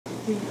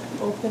we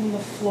open the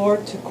floor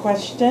to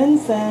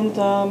questions, and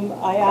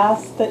I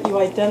ask that you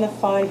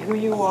identify who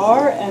you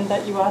are and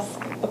that you ask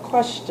a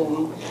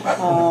question.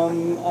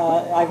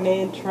 I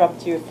may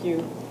interrupt you if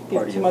you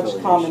give too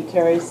much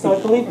commentary. So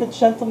I believe the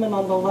gentleman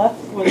on the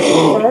left was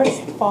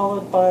first,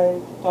 followed by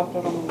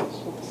Dr.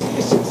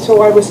 Romanyshyn.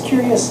 So I was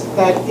curious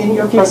that in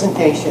your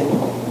presentation,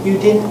 you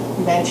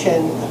didn't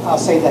mention, I'll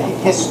say, the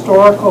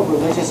historical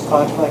religious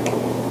conflict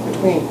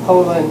between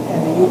Poland and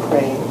the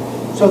Ukraine,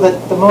 so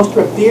that the most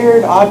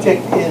revered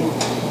object in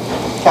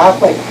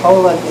Catholic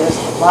Poland is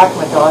the Black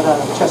Madonna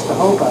of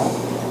Czestochowa,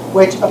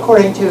 which,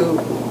 according to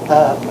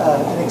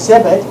an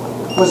exhibit,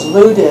 was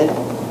looted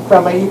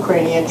from a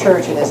Ukrainian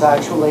church and is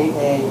actually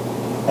an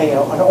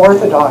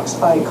Orthodox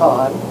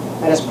icon.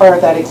 And as part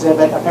of that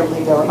exhibit,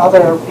 apparently there were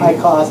other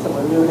icons that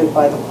were looted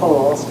by the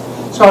Poles.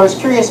 So I was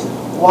curious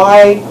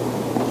why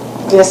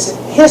this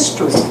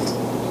history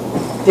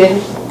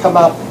didn't come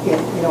up in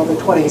the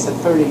 20s and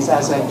 30s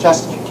as a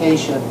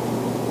justification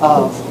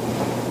of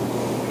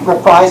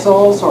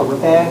reprisals or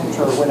revenge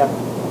or whatever.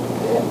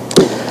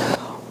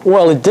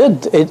 Well, it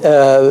did.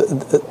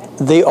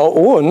 The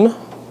OUN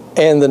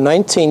in the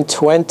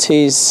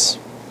 1920s,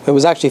 it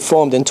was actually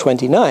formed in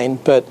 29,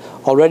 but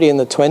already in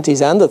the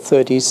 20s and the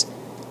 30s,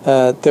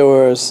 there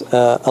was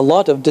a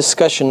lot of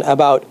discussion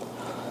about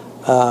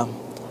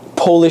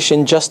Polish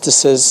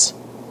injustices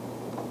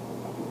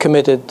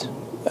committed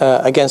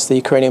against the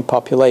Ukrainian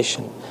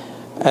population.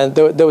 And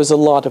there was a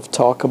lot of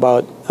talk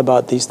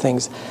about these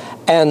things.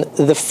 And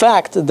the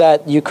fact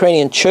that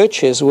Ukrainian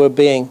churches were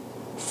being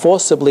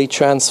forcibly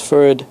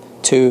transferred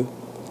to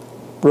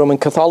Roman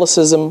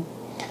Catholicism,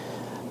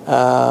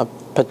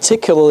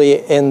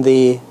 particularly in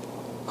the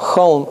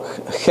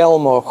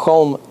Chelmshchina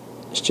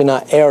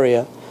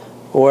area,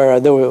 where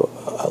there were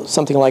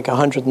something like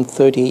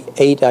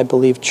 138, I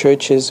believe,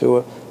 churches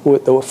that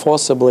were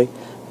forcibly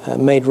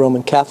made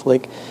Roman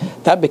Catholic.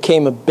 That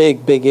became a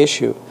big, big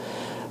issue.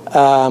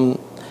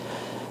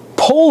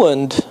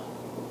 Poland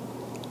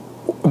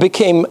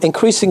became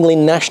increasingly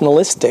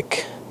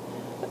nationalistic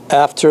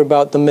after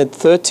about the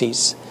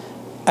mid-30s,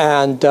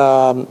 and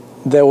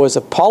there was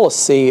a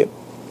policy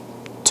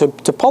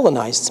to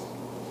Polonize.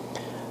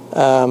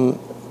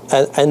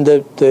 And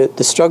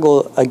the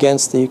struggle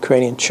against the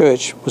Ukrainian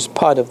church was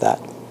part of that.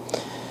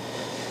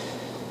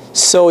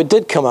 So it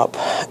did come up,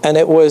 and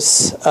it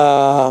was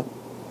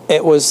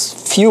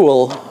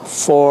fuel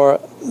for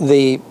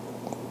the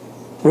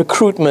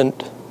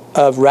recruitment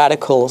of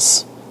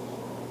radicals.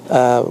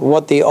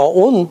 What the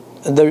OUN,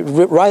 the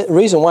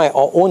reason why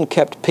OUN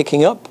kept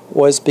picking up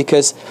was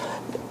because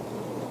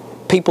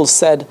people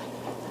said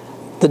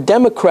the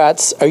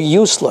Democrats are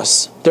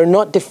useless. They're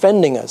not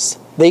defending us.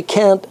 They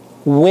can't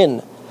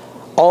win.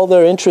 All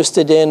they're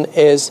interested in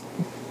is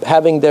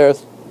having their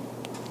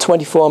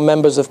 24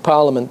 members of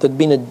parliament. There'd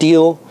been a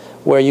deal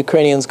where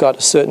Ukrainians got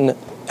a certain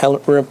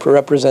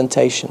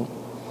representation.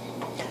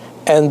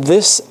 And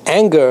this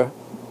anger,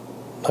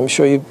 I'm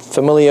sure you're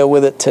familiar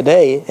with it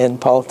today in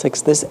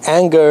politics, this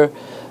anger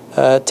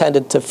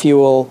tended to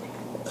fuel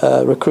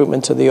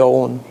recruitment to the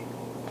OUN.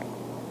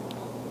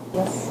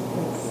 Yes.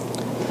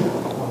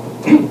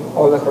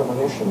 Oleh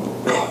Romanyshyn.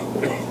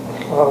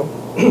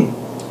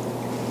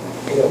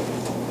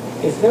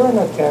 Is there an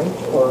attempt,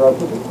 or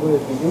would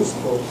it be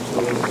useful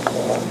to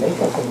make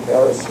a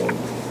comparison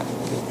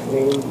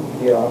between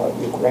the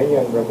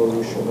Ukrainian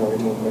revolutionary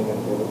movement and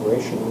the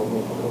liberation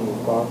movement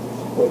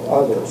with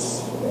others?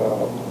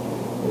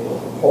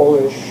 The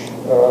Polish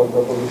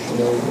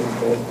revolutionary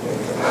movement,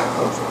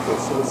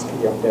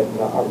 and then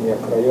Armia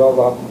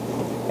Krajowa,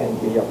 and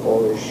the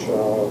Polish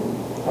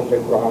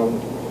underground,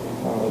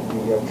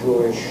 the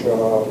Jewish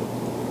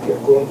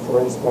Irgun, for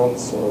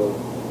instance, or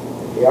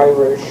the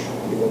Irish,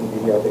 even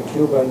the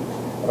Cuban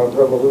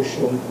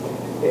Revolution,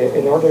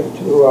 in order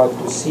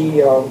to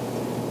see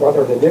what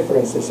are the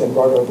differences and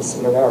what are the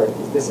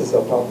similarities. This is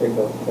a topic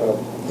that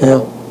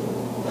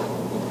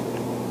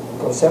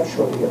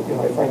conceptually,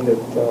 I find it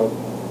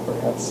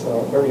perhaps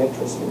very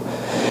interesting.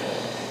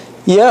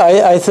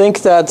 Yeah, I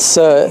think that's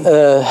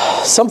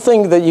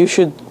something that you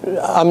should.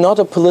 I'm not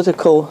a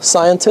political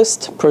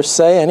scientist per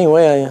se.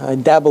 Anyway, I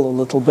dabble a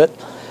little bit.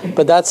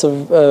 But that's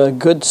a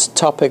good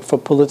topic for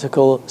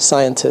political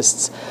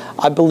scientists.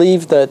 I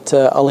believe that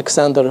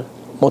Alexander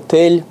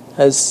Motel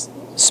has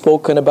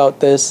spoken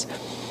about this.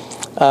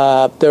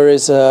 There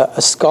is a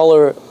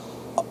scholar,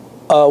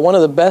 one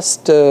of the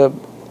best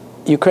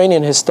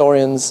Ukrainian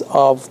historians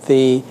of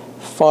the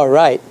far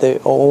right, the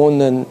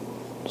OUN and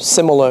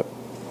similar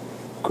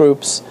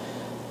groups,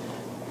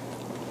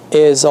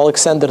 is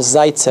Alexander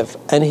Zaitsev,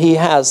 and he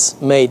has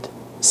made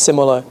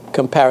similar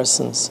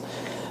comparisons.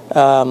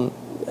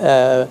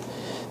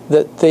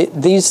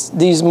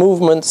 These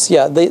movements,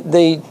 yeah,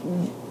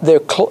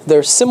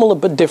 they're similar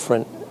but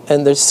different,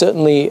 and there's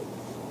certainly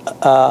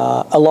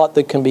a lot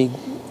that can be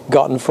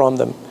gotten from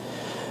them.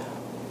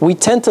 We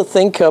tend to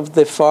think of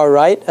the far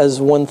right as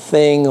one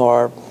thing,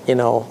 or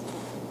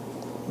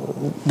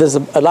there's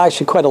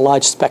actually quite a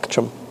large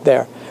spectrum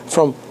there,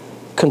 from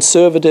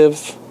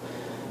conservative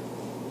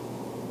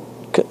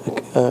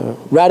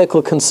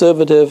radical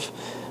conservative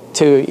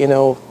to, you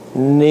know,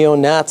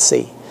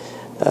 neo-Nazi.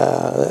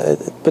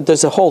 But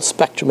there's a whole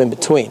spectrum in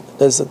between.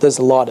 There's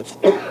a lot of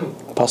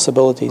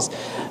possibilities.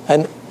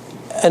 And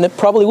it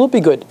probably will be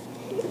good,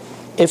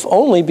 if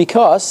only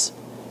because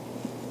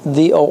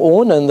the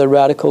OUN and the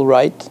radical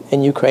right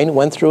in Ukraine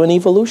went through an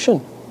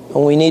evolution.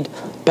 And we need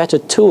better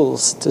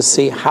tools to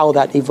see how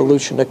that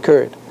evolution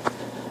occurred.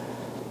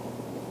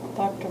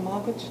 Dr.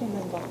 Macocsi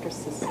and Dr.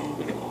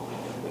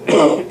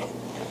 Sysyn.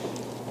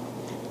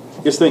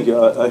 Yes, thank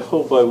you. I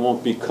hope I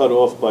won't be cut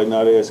off by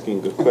not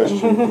asking a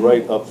question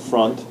right up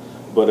front,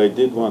 but I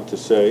did want to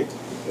say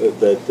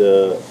that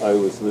I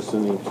was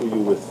listening to you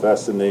with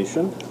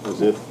fascination,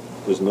 as if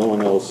there's no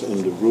one else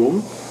in the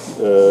room.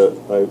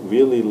 I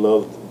really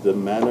loved the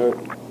manner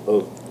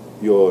of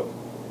your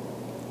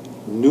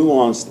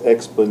nuanced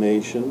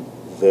explanation,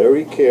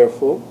 very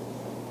careful,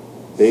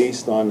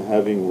 based on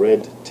having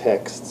read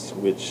texts,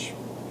 which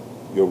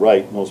you're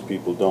right, most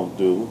people don't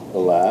do,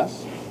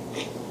 alas.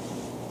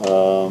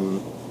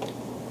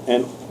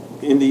 And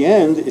in the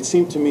end, it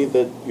seemed to me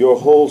that your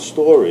whole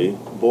story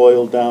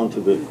boiled down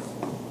to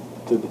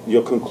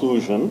your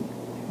conclusion,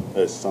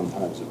 as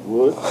sometimes it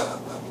would,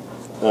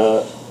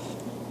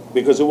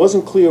 because it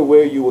wasn't clear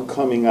where you were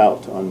coming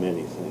out on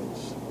many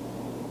things.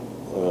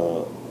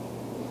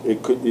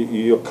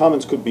 Your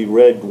comments could be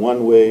read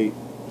one way,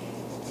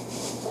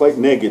 quite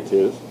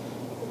negative,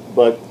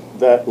 but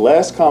that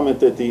last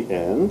comment at the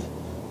end,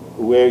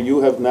 where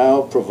you have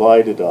now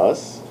provided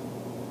us,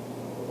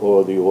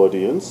 or the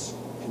audience,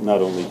 not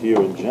only here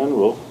in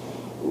general,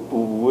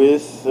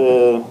 with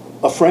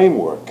a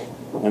framework,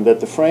 and that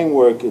the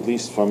framework, at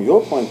least from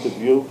your point of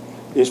view,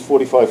 is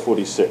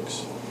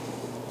 45-46.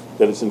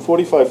 That it's in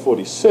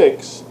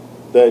 45-46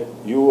 that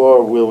you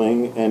are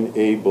willing and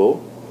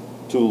able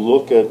to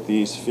look at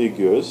these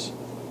figures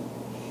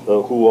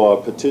who are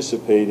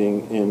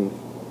participating in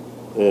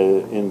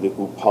the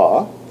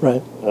UPA,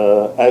 right,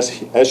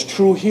 as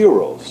true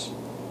heroes.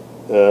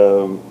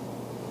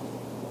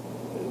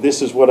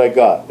 This is what I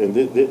got, and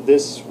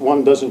this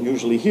one doesn't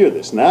usually hear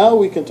this. Now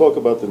we can talk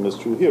about them as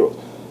true heroes.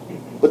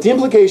 But the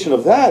implication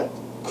of that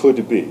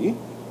could be,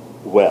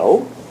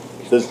 well,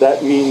 does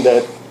that mean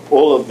that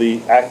all of the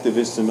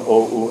activists in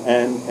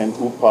OUN and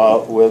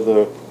UPA,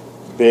 whether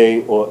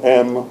B or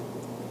M,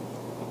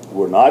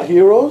 were not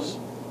heroes?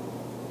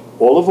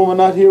 All of them were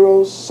not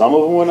heroes? Some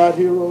of them were not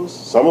heroes?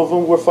 Some of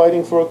them were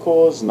fighting for a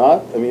cause?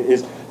 Not? I mean,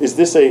 is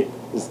this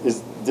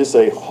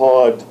a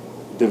hard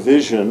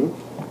division?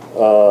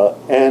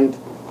 And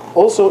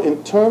also,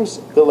 in terms,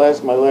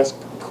 my last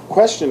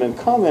question and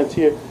comment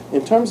here,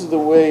 in terms of the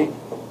way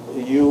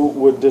you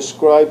were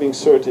describing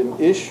certain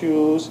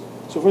issues.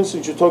 So, for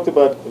instance, you talked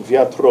about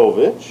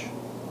Viatrovych,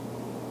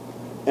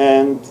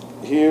 and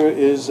here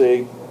is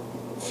a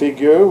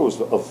figure who's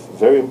of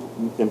very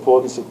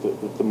importance at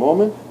the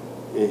moment.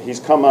 He's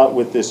come out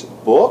with this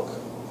book.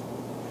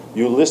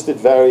 You listed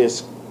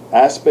various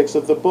aspects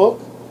of the book,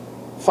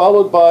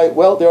 followed by,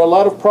 well, there are a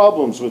lot of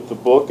problems with the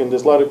book, and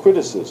there's a lot of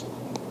criticism.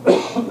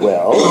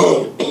 Well,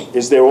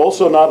 is there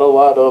also not a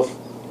lot of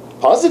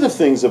positive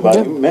things about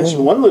it? You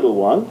mentioned one little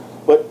one,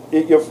 but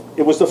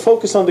it was the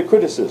focus on the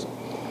criticism.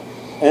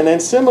 And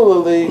then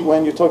similarly,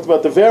 when you talked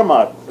about the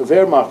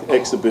Wehrmacht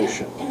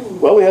exhibition,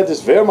 well, we had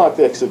this Wehrmacht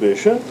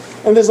exhibition,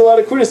 and there's a lot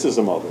of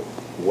criticism of it.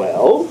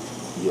 Well,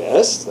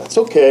 yes, that's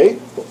okay,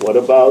 but what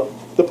about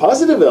the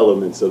positive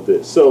elements of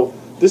this? So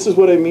this is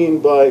what I mean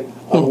by,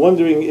 I'm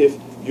wondering if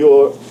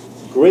your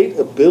great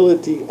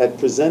ability at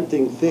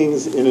presenting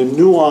things in a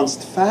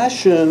nuanced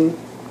fashion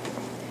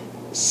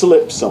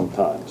slips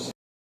sometimes.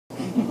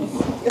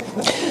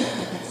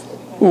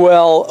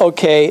 Well,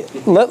 okay.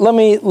 Let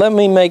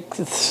me make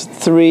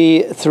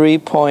three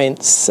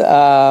points.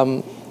 I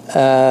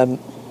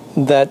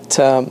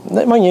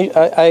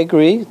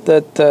agree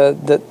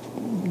that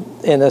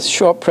in a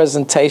short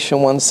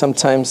presentation one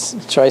sometimes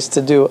tries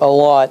to do a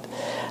lot,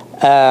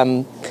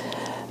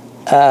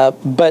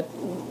 but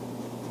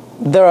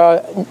there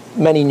are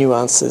many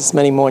nuances,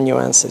 many more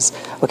nuances.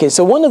 Okay,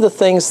 so one of the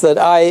things that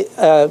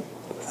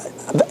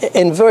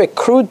in very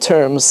crude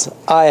terms,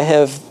 I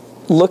have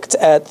looked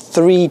at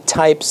three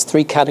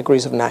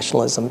categories of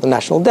nationalism: the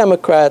National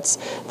Democrats,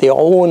 the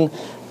OUN,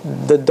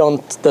 the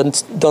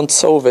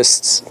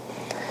Doncovists.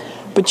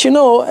 But you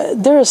know,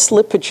 there are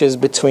slippages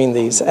between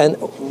these, and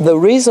the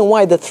reason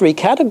why the three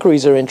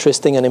categories are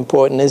interesting and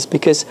important is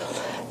because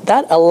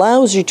that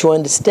allows you to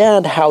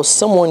understand how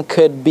someone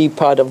could be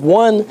part of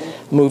one,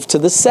 move to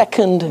the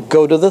second,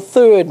 go to the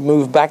third,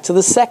 move back to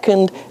the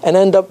second, and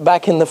end up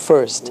back in the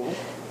first.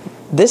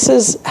 This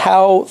is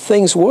how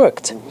things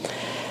worked.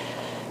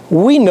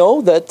 We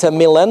know that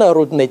Milena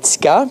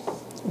Rudnicka,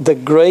 the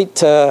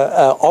great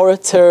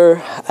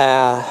orator,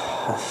 a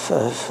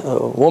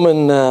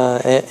woman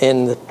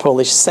in the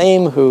Polish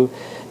Sejm who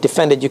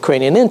defended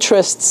Ukrainian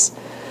interests,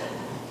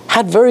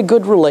 had very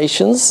good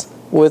relations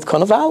with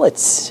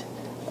Konowalec.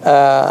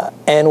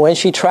 And when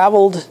she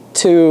traveled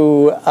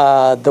to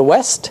the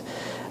West,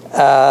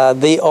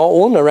 the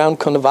OUN around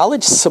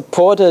Konovalych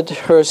supported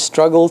her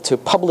struggle to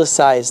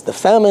publicize the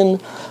famine,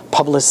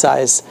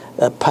 publicize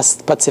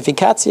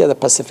pacyfikacja, the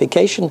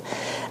pacification,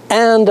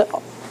 and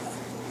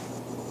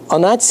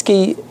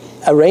Onatski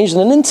arranged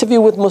an interview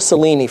with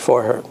Mussolini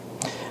for her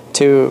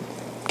to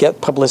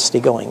get publicity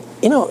going.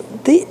 You know,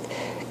 the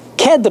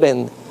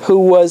Kedrin, who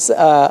was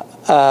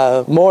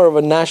more of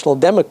a national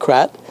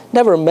democrat,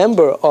 never a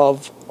member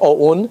of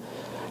OUN,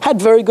 had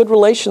very good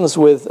relations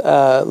with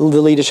the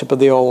leadership of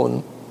the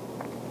OUN.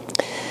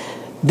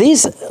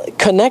 These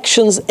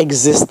connections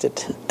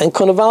existed, and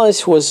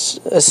Konovalych was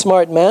a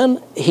smart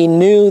man. He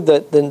knew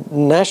that the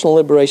national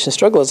liberation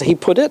struggle, as he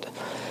put it,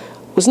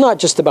 was not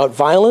just about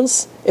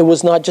violence. It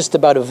was not just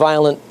about a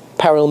violent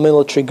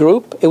paramilitary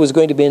group. It was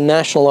going to be a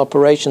national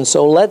operation.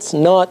 So let's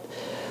not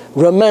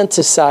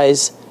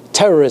romanticize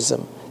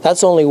terrorism.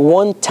 That's only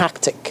one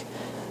tactic.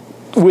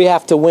 We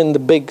have to win the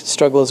big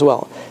struggle as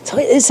well. So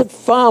it's a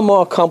far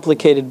more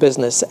complicated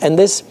business, and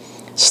this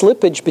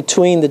slippage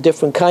between the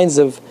different kinds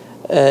of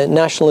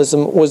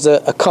nationalism was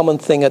a common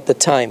thing at the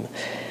time.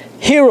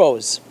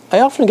 Heroes. I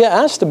often get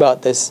asked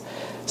about this.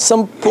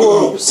 Some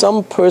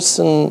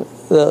person,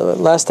 the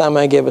last time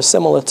I gave a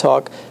similar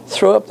talk,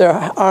 threw up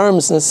their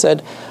arms and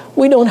said,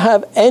 "We don't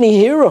have any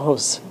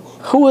heroes.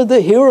 Who are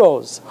the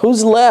heroes?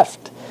 Who's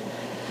left?"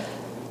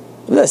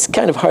 That's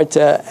kind of hard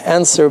to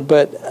answer,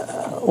 but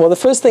well, the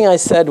first thing I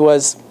said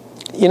was,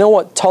 you know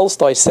what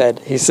Tolstoy said?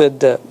 He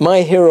said,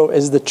 "My hero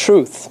is the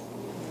truth."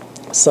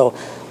 So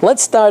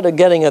let's start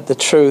getting at the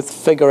truth,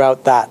 figure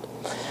out that.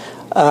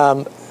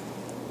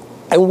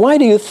 And why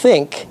do you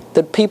think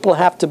that people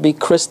have to be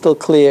crystal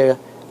clear?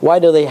 Why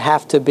do they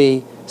have to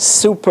be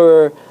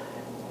super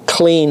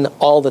clean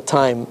all the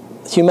time?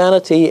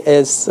 Humanity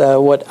is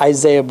what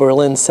Isaiah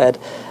Berlin said,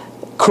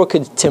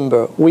 crooked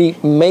timber. We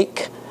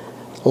make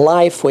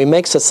life, we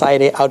make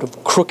society out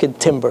of crooked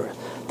timber.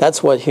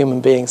 That's what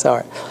human beings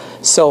are.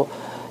 So,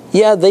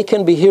 yeah, they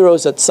can be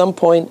heroes at some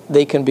point,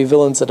 they can be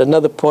villains at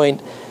another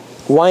point.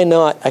 Why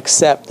not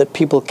accept that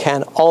people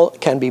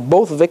can be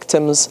both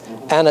victims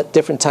and at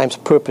different times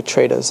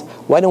perpetrators?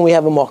 Why don't we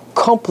have a more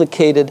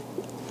complicated,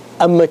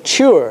 a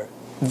mature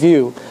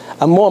view,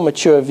 a more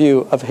mature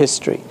view of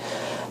history?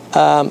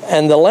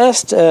 And the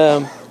last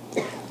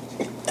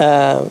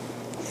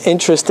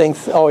interesting,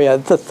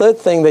 the third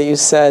thing that you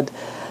said,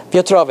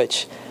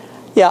 Viatrovych.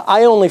 Yeah,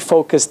 I only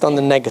focused on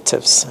the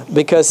negatives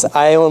because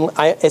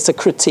it's a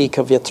critique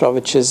of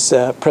Viatrovich's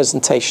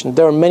presentation.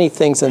 There are many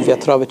things in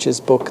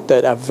Viatrovich's book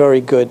that are very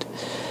good.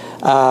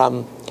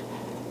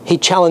 He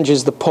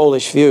challenges the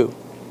Polish view,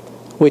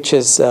 which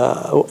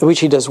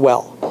he does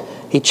well.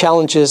 He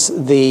challenges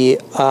the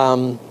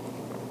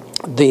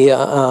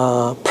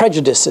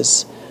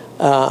prejudices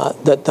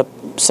that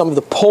some of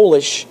the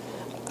Polish,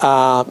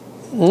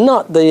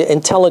 not the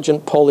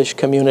intelligent Polish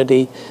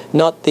community,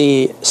 not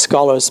the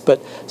scholars,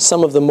 but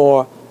some of the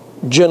more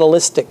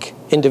journalistic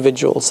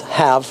individuals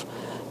have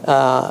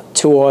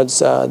towards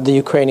the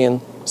Ukrainian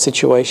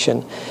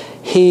situation.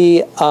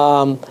 He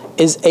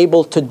is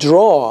able to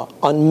draw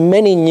on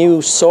many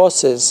new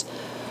sources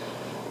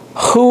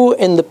who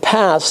in the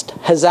past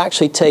has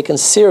actually taken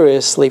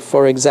seriously,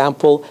 for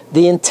example,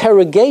 the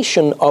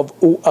interrogation of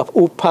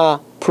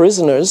UPA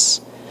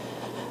prisoners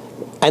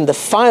and the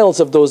files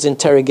of those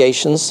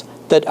interrogations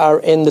that are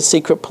in the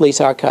secret police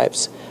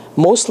archives.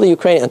 Mostly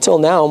Ukrainian, until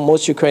now,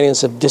 most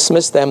Ukrainians have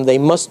dismissed them. They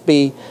must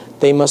be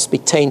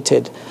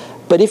tainted.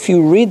 But if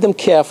you read them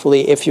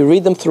carefully, if you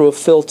read them through a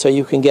filter,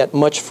 you can get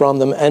much from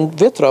them, and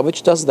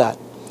Viatrovych does that.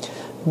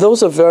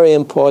 Those are very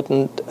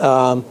important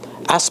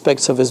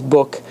aspects of his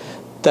book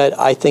that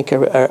I think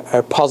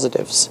are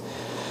positives.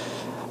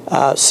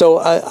 So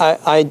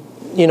I'm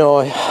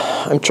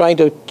trying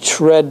to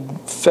tread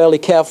fairly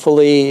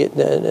carefully,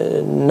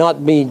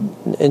 not be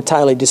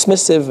entirely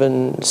dismissive,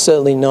 and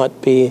certainly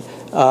not be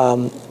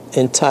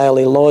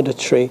entirely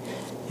laudatory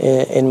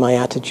in my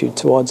attitude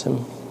towards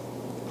him.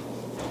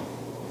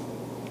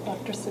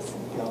 Dr.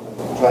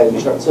 Sysyn. Try to be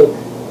short. So,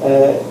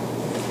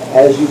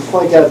 as you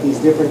point out these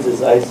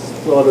differences, I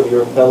thought of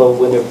your fellow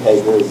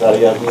Winnipegger,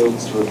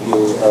 Zaryagniuk's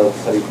review of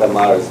Sarita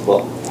Mar's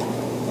book,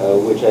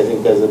 which I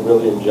think does a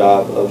brilliant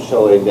job of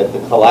showing that the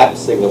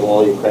collapsing of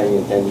all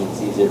Ukrainian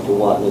tendencies into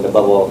one, and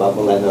above all about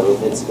Milena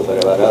Rudnitska, but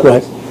about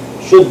others,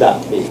 should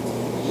not be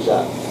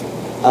done.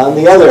 On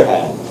the other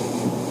hand,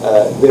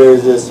 there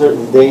is a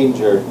certain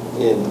danger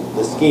in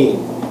the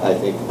scheme, I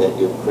think, that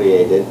you've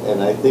created,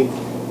 and I think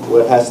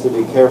what has to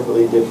be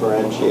carefully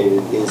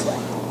differentiated is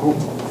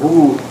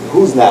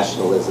whose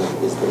nationalism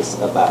is this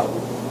about?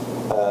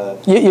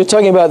 You're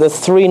talking about the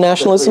three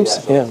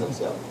nationalisms? Yeah.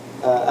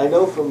 I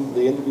know from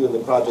the interview and the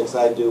projects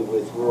I do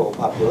with rural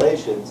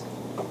populations,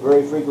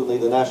 very frequently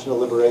the national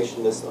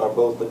liberationists are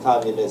both the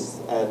communists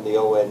and the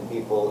ON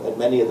people, and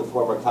many of the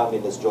former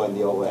communists joined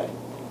the ON.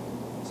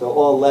 So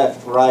all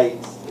left-right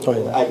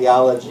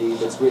ideology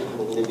that's written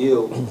in the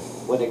View,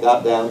 when it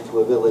got down to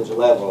a village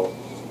level,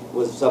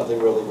 was something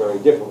really very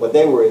different. What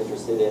they were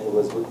interested in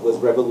was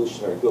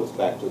revolutionary. It goes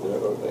back to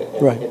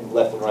and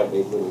left and right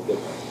made little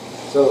difference.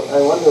 So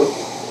I wonder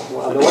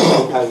on the one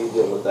hand, how you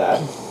deal with that.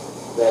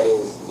 That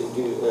is,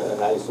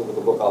 and I assume in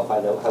the book I'll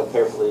find out how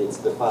carefully it's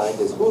defined,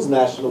 is whose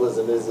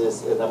nationalism is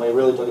this, and am I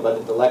really talking about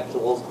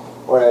intellectuals,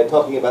 or am I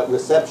talking about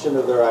reception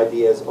of their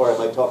ideas, or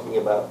am I talking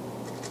about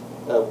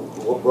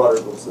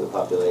broader groups of the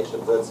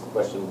population? That's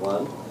question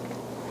one.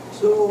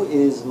 Two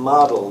is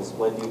models.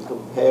 When you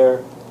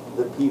compare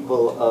the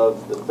people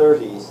of the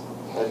 30s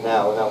and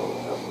now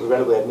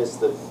regrettably I missed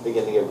the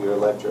beginning of your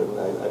lecture, and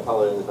I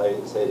apologize if I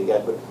say it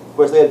again, but of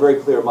course they had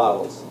very clear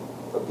models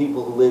of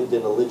people who lived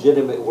in a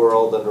legitimate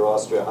world under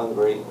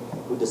Austria-Hungary,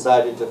 who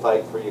decided to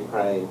fight for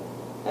Ukraine,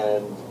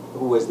 and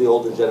who was the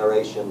older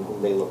generation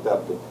whom they looked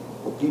up to.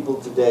 The people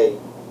today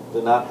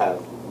do not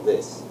have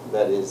this.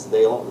 That is,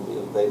 they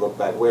look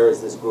back. Where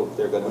is this group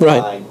they're going to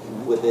find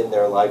within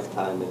their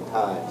lifetime and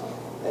time?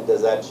 And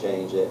does that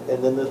change it?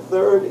 And then the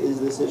third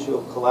is this issue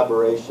of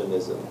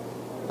collaborationism.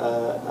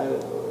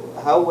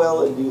 How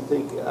well do you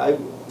think, I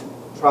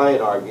try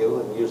and argue,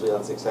 and usually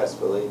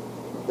unsuccessfully,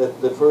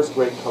 that the first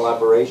great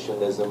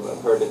collaborationism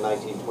occurred in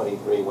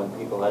 1923 when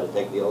people had to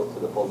take the oath to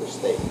the Polish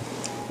state.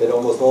 That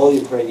almost all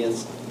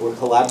Ukrainians were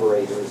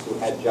collaborators who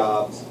had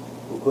jobs,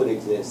 who could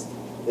exist.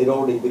 They'd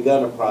already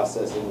begun a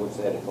process in which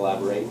they had to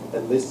collaborate,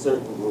 and this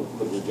certain group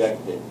could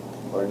reject it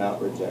or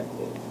not reject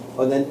it.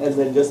 And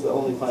then just the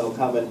only final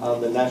comment on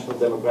the National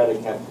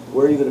Democratic camp.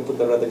 Where are you going to put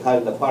the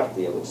Radikalna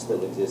Partia, which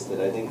still existed?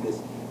 I think this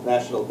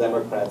National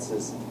Democrats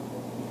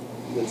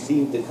would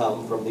seem to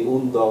come from the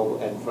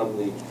UNDO and from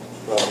the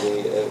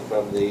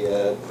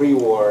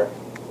pre-war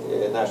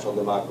national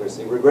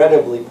democracy.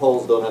 Regrettably,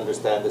 Poles don't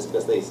understand this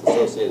because they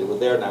associate it with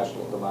their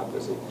national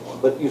democracy.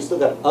 But you've still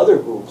got other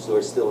groups who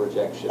are still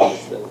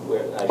rejectionists, and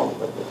where I can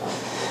put the comment.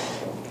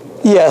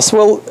 Yes,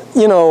 well,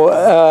 you know,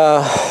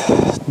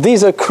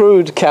 these are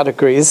crude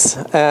categories,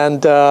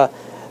 and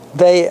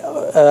they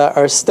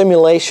are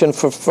stimulation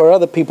for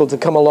other people to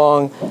come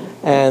along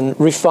and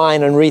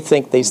refine and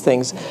rethink these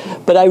things.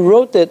 But I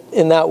wrote it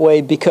in that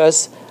way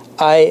because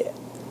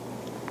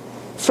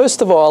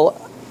first of all,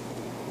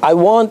 I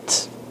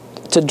want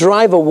to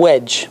drive a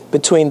wedge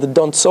between the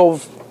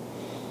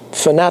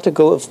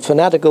fanatical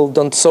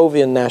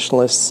Dontsovian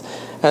nationalists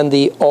and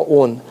the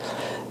OUN.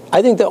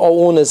 I think the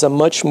OUN is a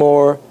much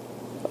more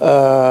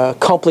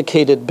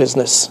complicated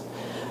business.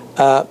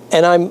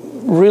 And I'm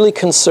really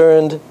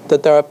concerned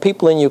that there are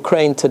people in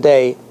Ukraine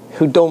today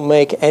who don't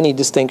make any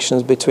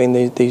distinctions between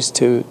these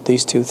two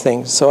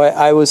things. So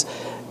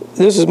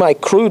this is my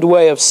crude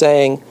way of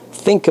saying,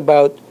 think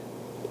about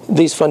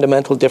these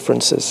fundamental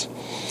differences.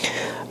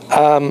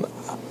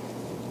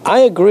 I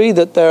agree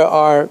that there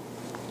are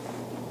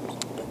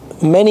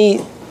many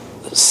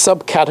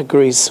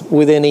subcategories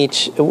within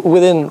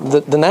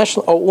the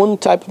national OUN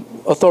type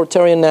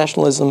authoritarian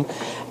nationalism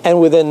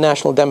and within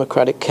national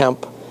democratic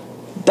camp.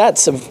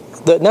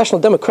 The national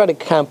democratic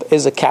camp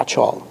is a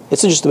catch-all.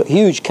 It's just a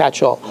huge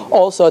catch-all.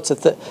 All sorts of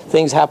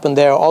things happen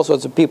there. All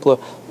sorts of people are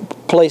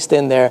placed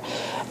in there.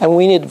 And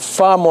we need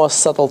far more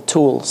subtle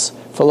tools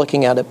for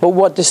looking at it. But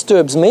what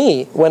disturbs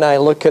me when I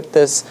look at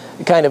this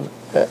kind of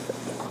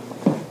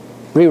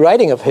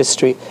rewriting of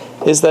history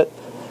is that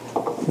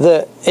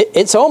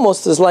it's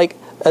almost as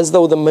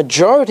though the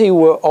majority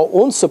were our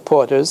own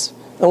supporters,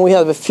 and we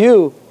have a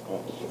few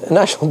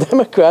National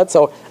Democrats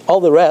or all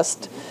the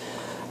rest,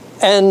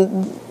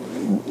 and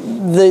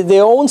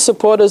their own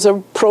supporters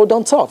are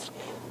pro-Dontsov.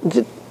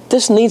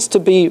 This needs to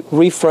be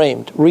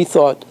reframed,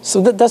 rethought.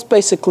 So that's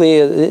basically,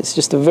 it's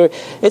just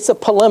it's a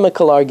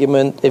polemical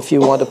argument, if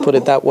you want to put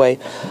it that way.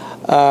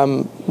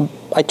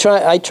 I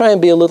try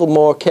and be a little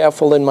more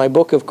careful in my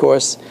book, of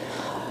course,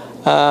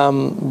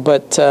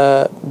 but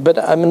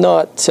I'm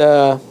not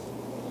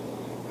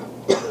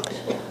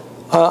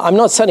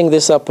setting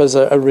this up as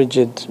a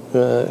rigid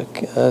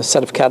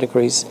set of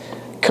categories.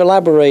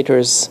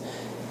 Collaborators,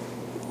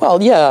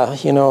 well, yeah,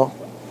 you know,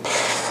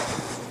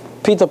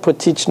 Peter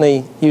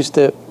Potichny used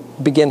to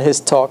begin his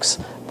talks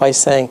by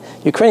saying,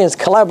 Ukrainians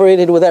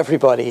collaborated with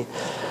everybody.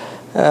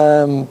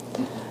 I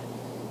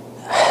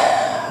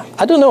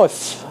don't know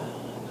if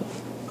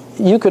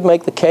you could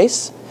make the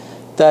case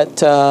that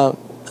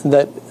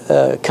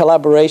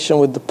collaboration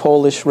with the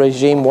Polish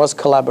regime was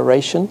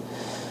collaboration.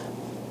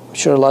 I'm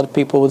sure a lot of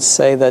people would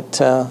say that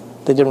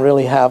they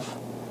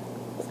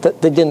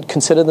didn't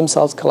consider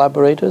themselves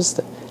collaborators.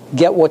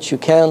 Get what you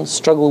can,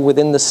 struggle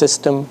within the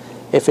system.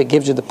 If it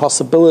gives you the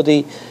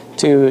possibility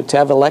to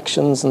have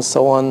elections and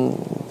so on,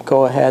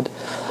 go ahead.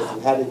 But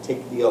you had to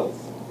take the oath.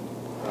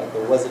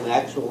 There was an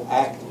actual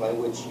act by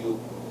which if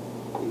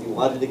you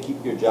wanted to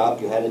keep your job,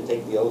 you had to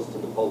take the oath to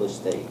the Polish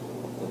state.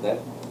 And that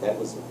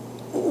was.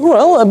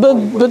 Well, but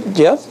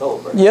yeah,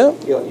 yeah.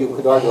 You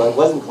could argue it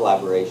wasn't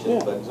collaboration,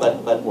 yeah. but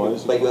by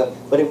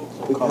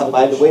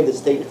the way the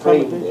state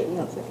framed it.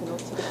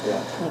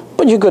 Yeah.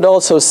 But you could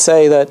also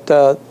say that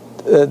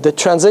the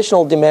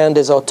transitional demand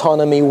is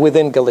autonomy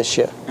within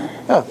Galicia.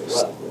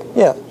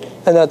 Yeah,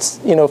 and that's,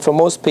 you know, for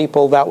most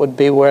people that would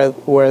be where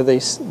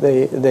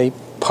they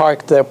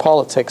park their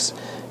politics.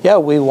 Yeah,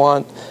 we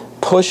want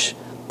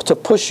to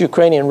push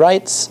Ukrainian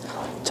rights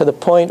to the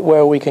point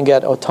where we can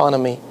get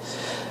autonomy.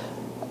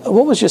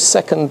 What was your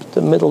second,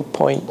 the middle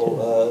point?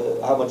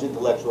 How much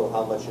intellectual,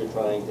 how much you're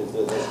trying to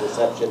do this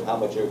reception, how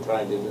much you're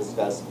trying to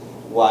discuss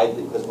why,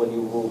 because when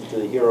you move to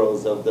the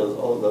heroes of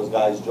those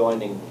guys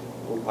joining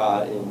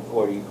in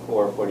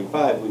 44,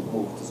 45, we've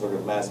moved to sort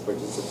of mass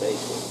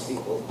participation.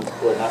 People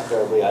who are not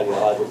terribly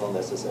ideological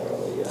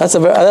necessarily. Yeah. That's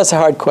a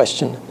hard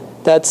question.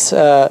 That's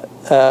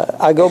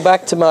I go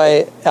back to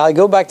my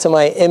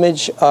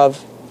image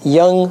of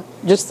young.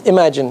 Just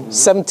imagine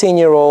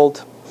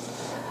 17-year-old.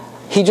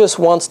 He just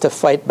wants to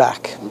fight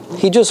back.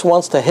 He just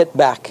wants to hit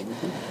back.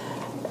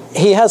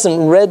 He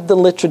hasn't read the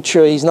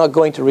literature. He's not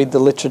going to read the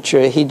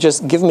literature. He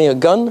just give me a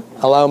gun,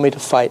 allow me to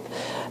fight.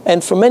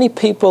 And for many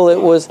people,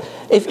 it was.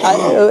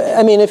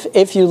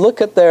 If you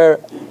look at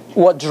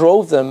what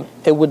drove them,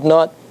 it would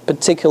not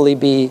particularly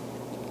be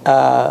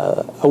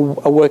a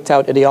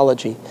worked-out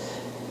ideology.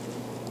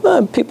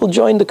 People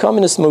joined the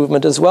communist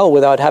movement as well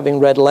without having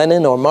read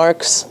Lenin or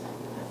Marx.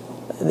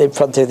 They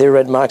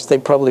read Marx,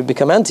 they'd probably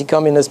become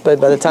anti-communist, but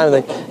by the time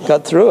they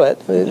got through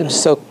it, it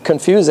was so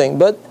confusing.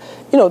 But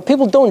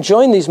people don't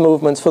join these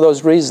movements for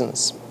those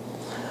reasons.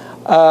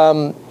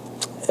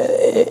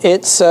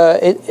 It's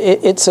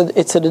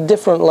at a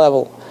different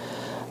level,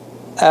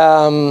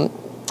 I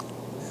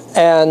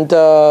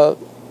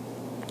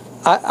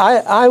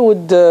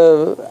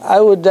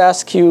would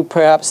ask you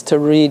perhaps to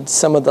read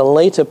some of the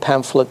later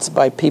pamphlets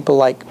by people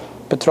like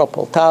Petro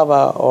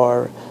Poltava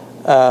or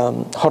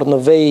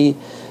Hornovei.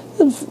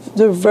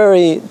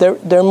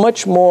 They're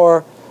much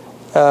more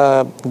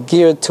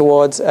geared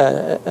towards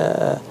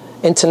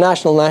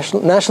international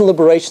national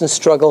liberation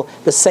struggle,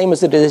 the same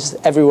as it is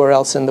everywhere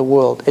else in the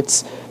world.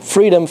 It's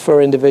freedom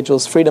for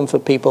individuals, freedom for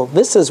people.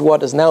 This is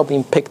what is now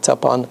being picked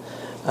up on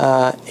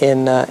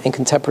in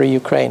contemporary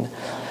Ukraine.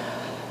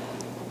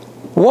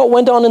 What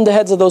went on in the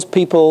heads of those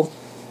people,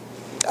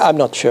 I'm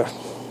not sure.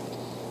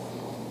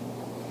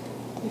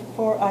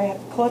 Before I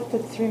have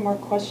collected 3 more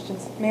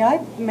questions,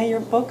 may your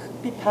book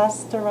be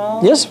passed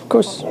around? Yes, of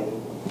course. Okay.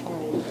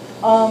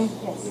 All right.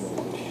 Yes.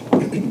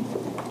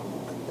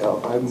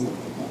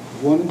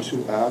 I wanted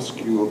to ask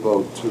you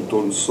about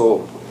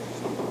Dontsov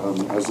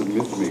as a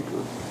myth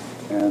maker,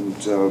 and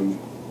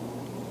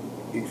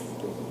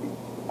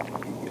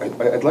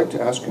I'd like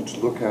to ask you to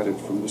look at it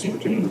from this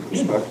particular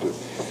perspective.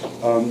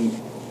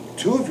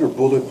 2 of your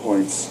bullet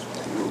points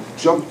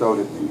jumped out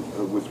at me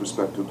with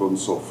respect to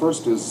Dontsov.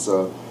 First is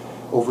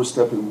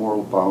overstepping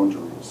moral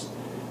boundaries.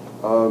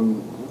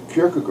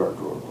 Kierkegaard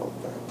wrote about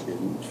that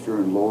in Fear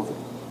and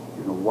Loathing.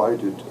 Why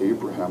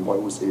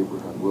was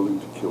Abraham willing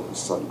to kill his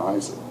son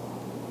Isaac?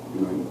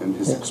 And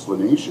his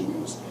explanation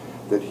is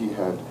that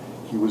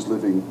he was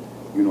living,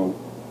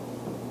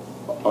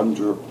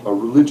 under in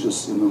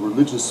the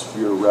religious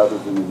sphere rather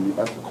than in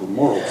the ethical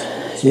moral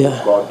sphere.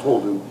 So God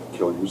told him,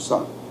 kill your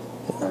son.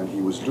 And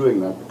he was doing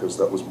that because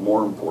that was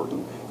more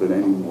important than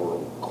any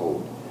moral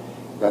code.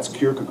 That's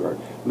Kierkegaard.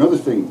 Another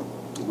thing,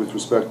 with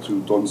respect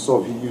to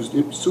Dontsov, he used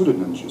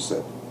pseudonyms, you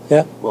said.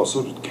 Yeah. Well,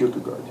 so did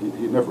Kierkegaard.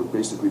 He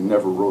basically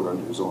never wrote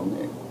under his own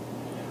name.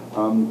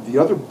 The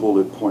other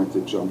bullet point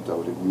that jumped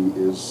out at me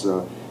is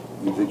that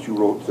you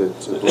wrote that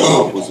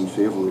Dontsov was in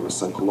favor of a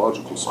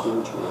psychological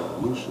spiritual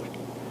revolution.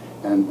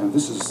 And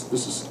this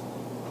is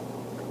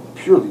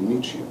purely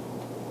Nietzschean.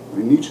 I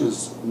mean, Nietzsche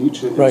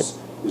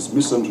is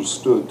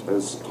misunderstood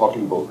as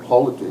talking about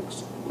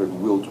politics, like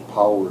will to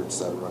power,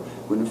 etc.,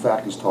 when in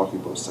fact he's talking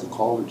about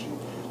psychology.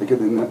 Like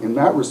in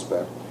that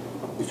respect,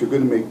 if you're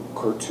going to make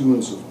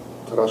cartoons of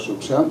Taras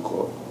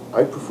Shevchenko,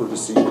 I prefer to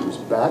see him as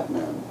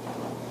Batman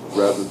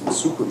rather than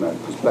Superman,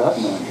 because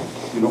Batman,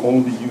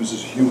 only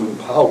uses human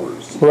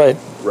powers. Right.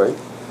 Right.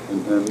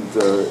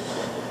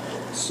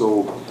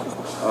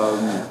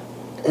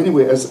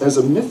 Anyway, as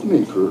a myth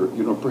maker,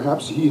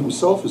 perhaps he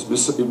himself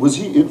was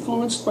he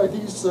influenced by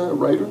these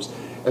writers,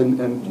 and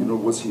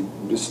was he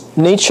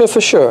Nietzsche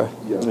for sure.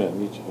 Yeah,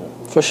 Nietzsche. Yeah.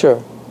 For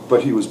sure.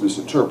 But he was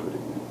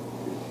misinterpreting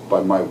it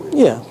by my way.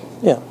 Yeah.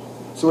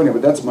 So anyway,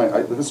 that's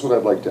what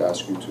I'd like to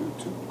ask you to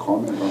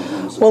comment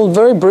on. Well,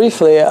 very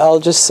briefly, I'll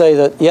just say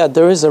that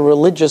there is a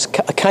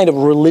kind of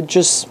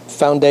religious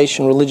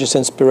foundation, religious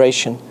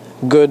inspiration,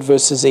 good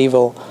versus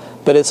evil,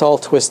 but it's all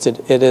twisted.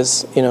 It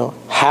is,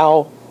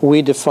 how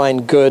we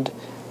define good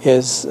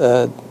is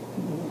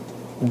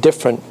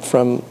different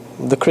from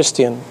the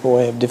Christian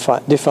way of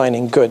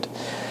defining good,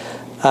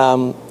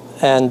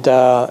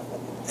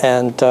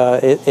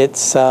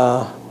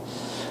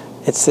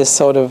 it's this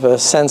sort of a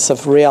sense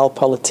of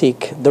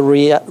realpolitik. The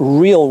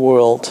real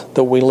world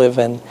that we live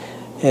in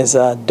is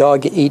a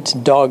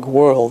dog-eat-dog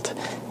world.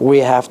 We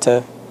have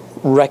to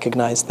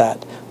recognize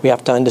that. We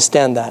have to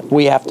understand that.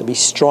 We have to be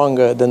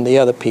stronger than the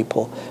other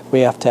people. We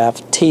have to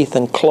have teeth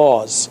and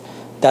claws.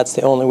 That's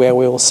the only way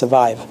we will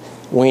survive.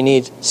 We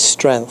need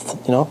strength,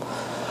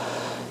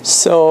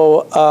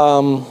 So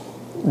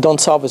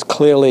Dontsov is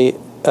clearly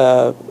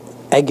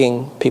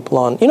egging people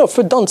on.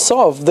 For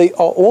Dontsov, the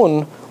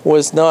OUN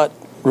was not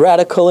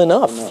radical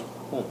enough.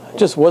 It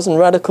just wasn't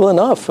radical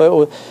enough.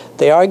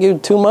 They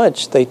argued too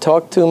much. They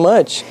talked too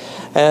much.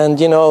 And,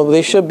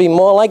 they should be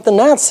more like the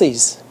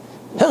Nazis.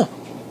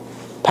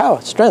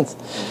 Power, strength.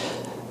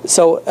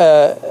 So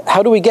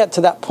how do we get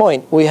to that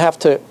point? We have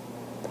to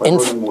By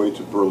running away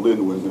to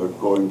Berlin when they're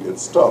going to get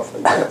stuff,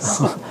 I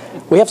guess.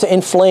 we have to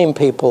inflame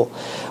people.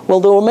 Well,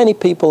 there were many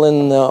people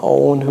in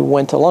OUN who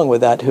went along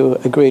with that, who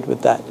agreed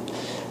with that.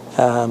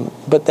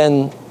 But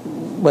then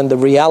when the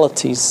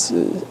realities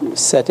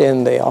set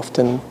in, they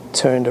often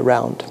turned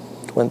around,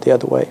 went the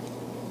other way.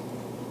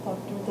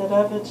 Dr.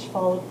 Derevich,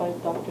 followed by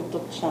Dr.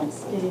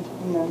 Dobzhansky,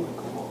 and then...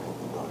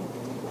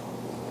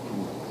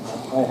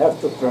 I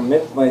have to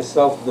permit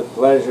myself the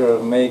pleasure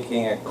of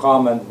making a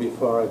comment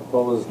before I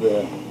pose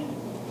the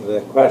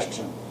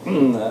question.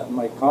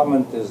 My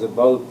comment is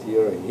about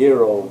your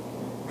hero,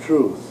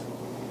 Truth.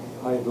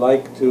 I'd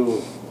like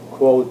to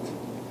quote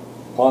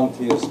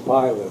Pontius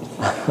Pilate.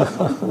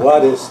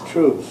 What is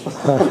truth?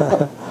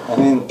 I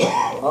mean,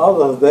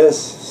 all of this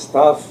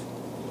stuff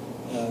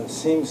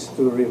seems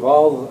to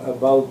revolve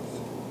about,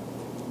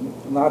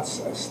 not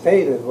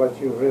stated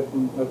what you've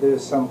written, but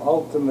there's some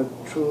ultimate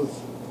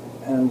truth,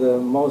 and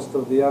most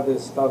of the other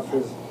stuff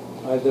is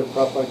either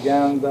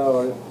propaganda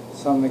or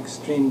some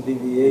extreme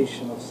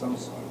deviation of some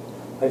sort.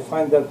 I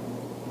find that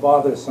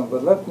bothersome,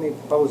 but let me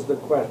pose the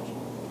question.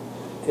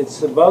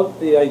 It's about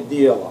the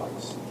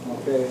ideologues,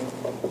 okay?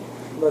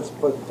 Let's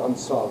put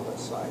unsolved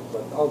aside,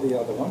 but all the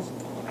other ones,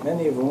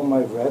 many of whom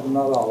I've read,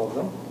 not all of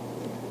them,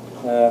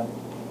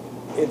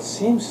 it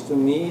seems to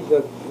me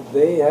that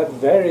they have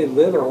very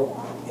little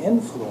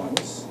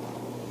influence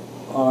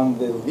on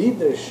the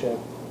leadership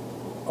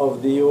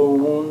of the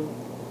OUN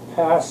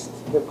past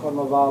the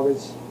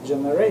Konovalets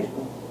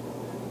generation.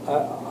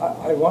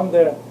 I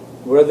wonder,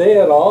 were they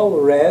at all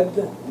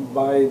read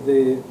by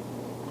the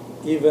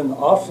even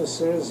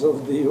officers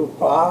of the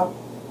UPA,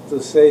 to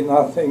say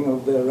nothing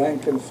of the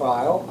rank and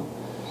file?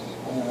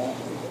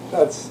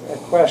 That's a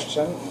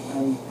question,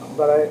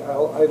 but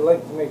I'd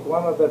like to make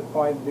one other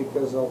point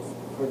because I'll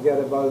forget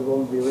about it,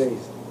 won't be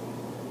raised.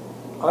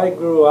 I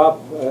grew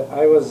up,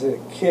 I was a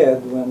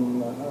kid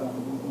when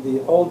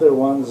the older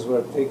ones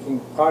were taking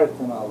part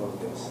in all of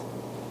this.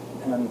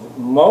 And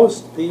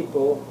most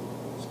people,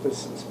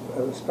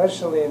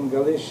 especially in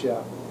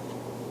Galicia,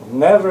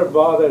 never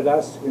bothered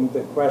asking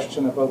the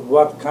question about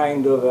what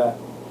kind of a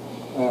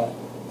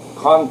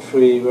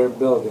country we're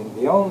building.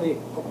 The only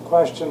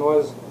question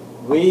was,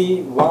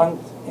 we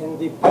want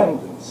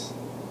independence.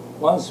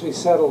 Once we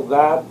settle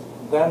that,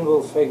 then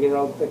we'll figure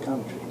out the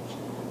country.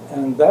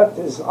 And that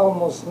is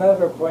almost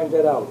never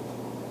pointed out.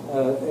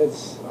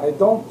 I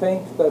don't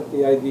think that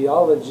the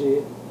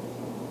ideology,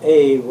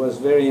 A, was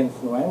very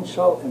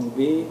influential, and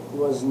B,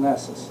 was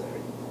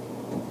necessary.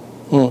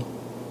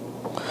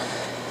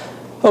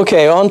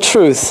 Okay, on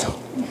truth.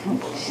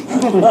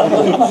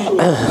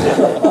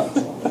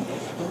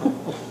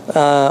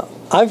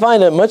 I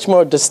find it much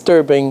more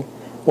disturbing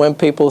when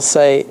people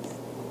say,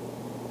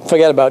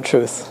 forget about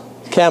truth.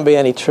 Can't be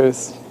any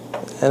truth.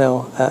 You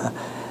know,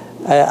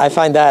 I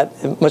find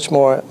that much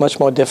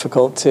more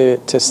difficult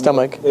to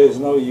stomach. There's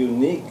no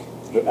unique.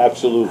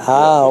 Absolutely.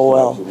 Ah,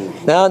 well.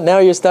 Absolutely. Now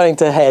you're starting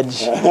to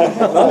hedge. No.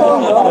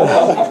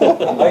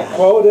 I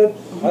quoted.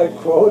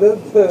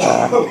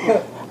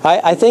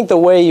 I think the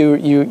way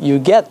you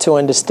get to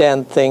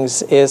understand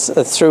things is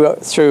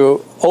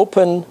through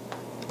open,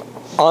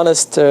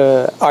 honest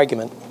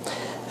argument.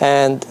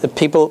 And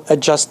people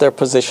adjust their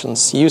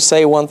positions. You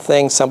say one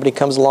thing, somebody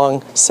comes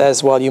along,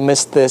 says, well, you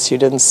missed this, you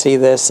didn't see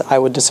this, I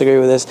would disagree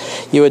with this.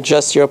 You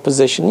adjust your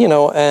position, you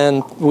know,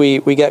 and we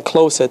get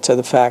closer to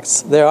the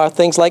facts. There are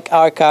things like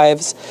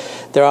archives,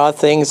 there are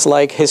things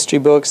like history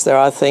books, there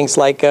are things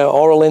like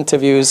oral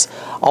interviews.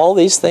 All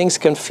these things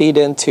can feed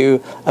into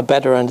a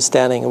better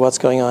understanding of what's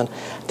going on.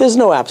 There's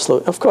no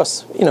absolute, of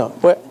course, you know,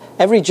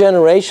 every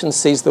generation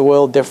sees the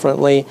world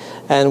differently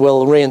and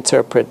will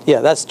reinterpret. Yeah,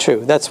 that's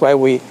true. That's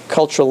why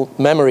cultural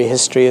memory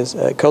history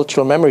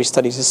cultural memory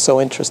studies is so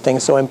interesting,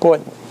 so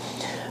important.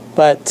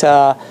 But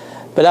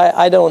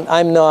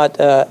I'm not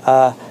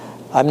a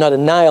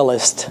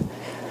nihilist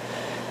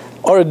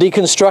or a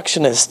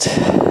deconstructionist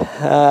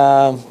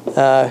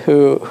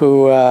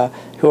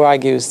who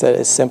argues that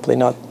it's simply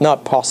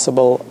not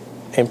possible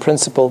in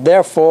principle.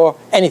 Therefore,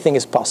 anything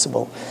is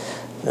possible.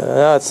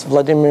 That's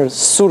Vladimir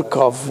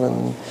Surkov,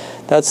 and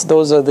that's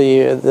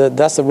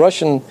the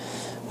Russian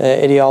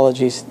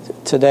ideologies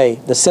today,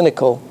 the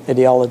cynical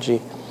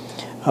ideology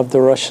of the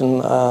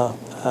Russian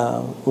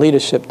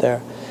leadership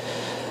there.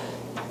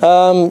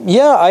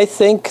 Yeah, I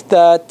think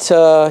that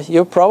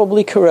you're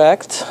probably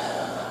correct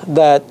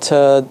that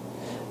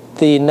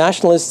the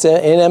nationalists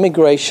in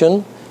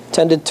emigration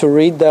tended to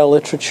read their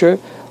literature.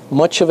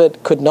 Much of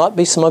it could not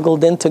be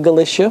smuggled into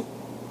Galicia.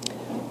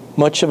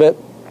 Much of it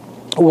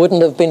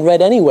wouldn't have been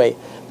read anyway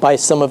by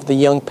some of the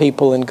young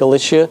people in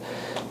Galicia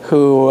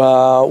who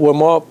were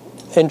more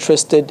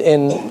interested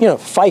in, you know,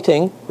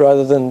 fighting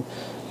rather than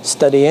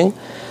studying.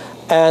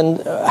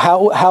 And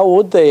how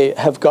would they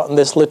have gotten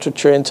this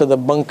literature into the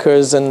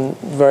bunkers and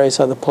various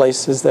other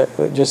places that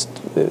just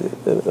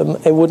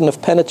it wouldn't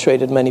have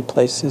penetrated many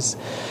places?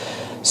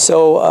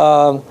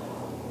 So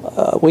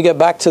we get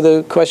back to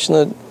the question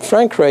that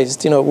Frank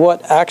raised,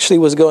 what actually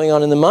was going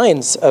on in the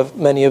minds of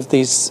many of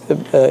these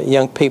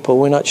young people.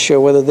 We're not sure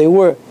whether they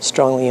were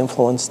strongly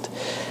influenced.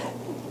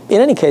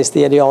 In any case,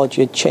 the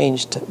ideology had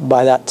changed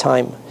by that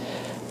time.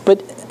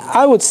 But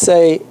I would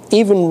say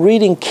even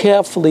reading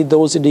carefully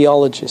those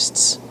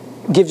ideologists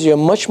gives you a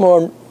much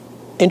more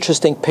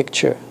interesting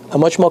picture, a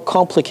much more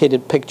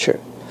complicated picture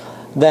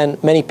than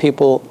many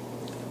people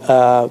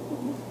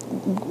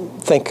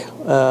think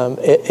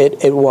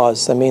it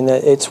was. I mean,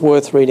 it's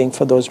worth reading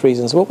for those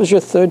reasons. What was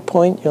your third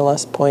point, your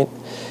last point?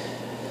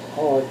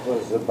 Oh, it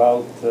was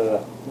about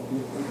the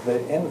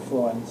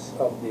influence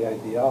of the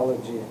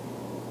ideology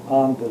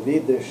on the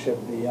leadership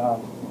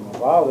beyond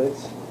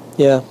Novalis.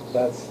 Yeah.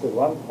 That's the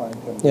one point.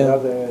 And Yeah. the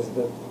other is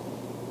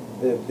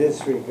the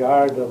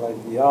disregard of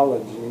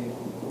ideology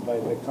by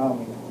the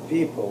common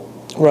people.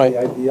 Right. The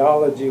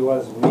ideology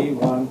was, we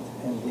want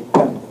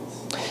independence.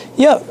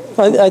 Yeah,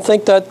 I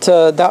think that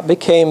that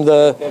became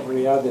the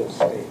Every other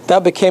state.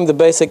 that became the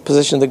basic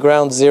position, the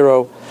ground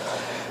zero.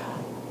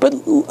 But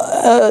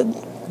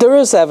there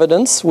is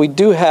evidence. We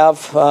do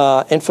have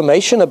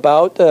information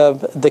about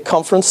the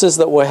conferences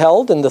that were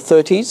held in the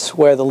 30s,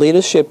 where the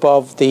leadership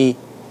of the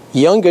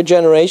younger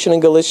generation in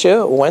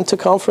Galicia went to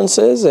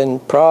conferences in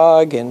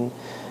Prague and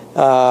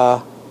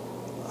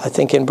I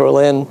think in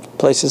Berlin,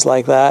 places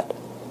like that,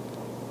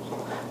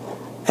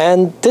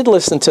 and did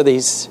listen to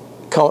these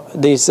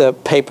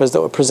papers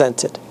that were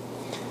presented.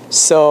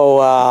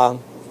 So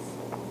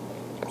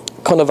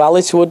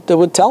Konovalis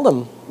would tell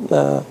them,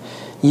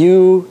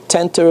 you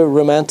tend to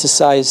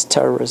romanticize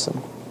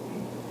terrorism.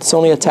 It's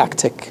only a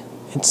tactic.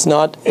 It's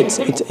not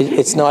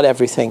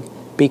everything.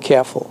 Be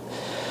careful.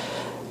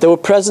 There were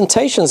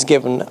presentations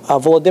given.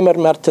 Volodymyr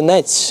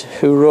Martinets,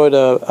 who wrote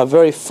a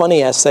very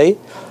funny essay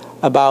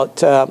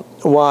about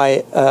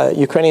why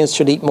Ukrainians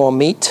should eat more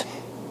meat,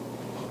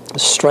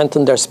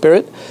 strengthen their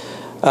spirit.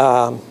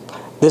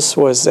 This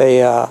was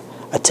a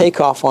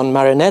takeoff on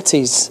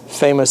Marinetti's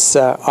famous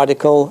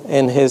article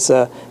in his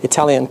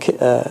Italian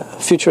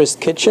Futurist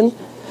Kitchen,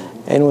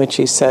 in which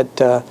he said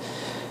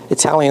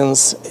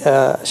Italians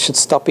should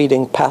stop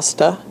eating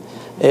pasta.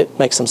 It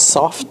makes them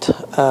soft.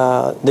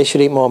 They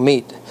should eat more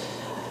meat.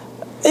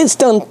 It's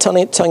done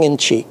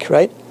tongue-in-cheek,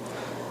 right?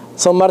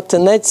 So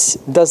Martinets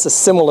does a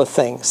similar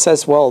thing.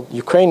 Says, well,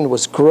 Ukraine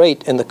was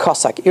great in the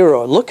Cossack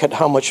era. Look at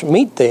how much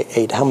meat they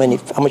ate, how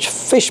much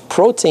fish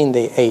protein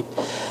they ate.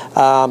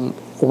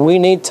 We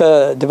need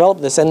to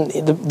develop this. And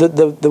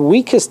the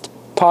weakest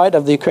part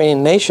of the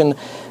Ukrainian nation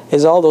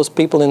is all those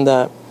people in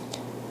the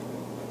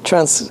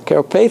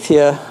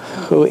Transcarpathia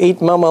who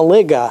eat mama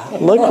liga.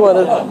 Look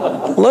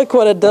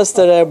what it does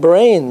to their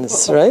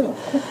brains, right?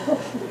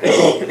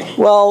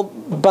 Well,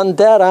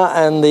 Bandera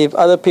and the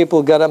other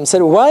people got up and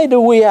said, why do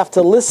we have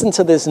to listen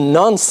to this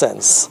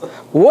nonsense?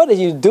 What are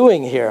you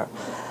doing here?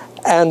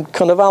 And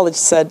Konovalich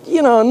said,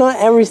 not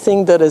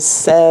everything that is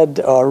said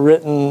or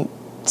written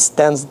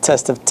stands the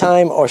test of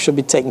time or should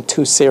be taken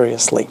too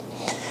seriously.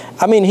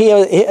 I mean, he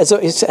has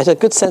a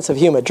good sense of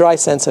humor, dry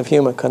sense of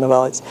humor,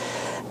 Konovalich.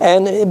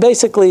 And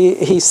basically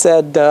he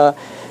said,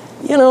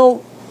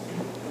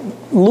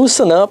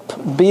 loosen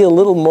up, be a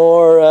little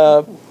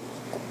more...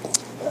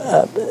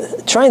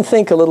 try and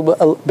think a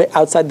little bit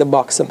outside the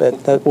box a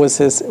bit. That was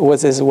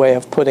his way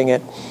of putting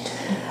it.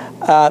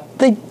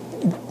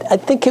 I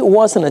think it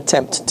was an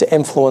attempt to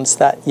influence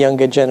that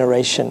younger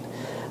generation,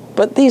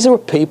 but these were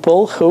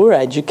people who were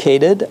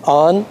educated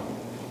on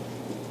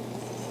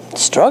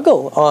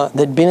struggle.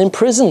 They'd been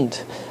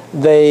imprisoned.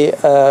 They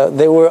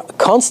were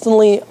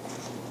constantly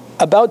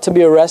about to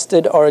be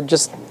arrested or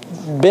just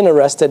been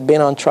arrested,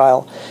 been on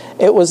trial.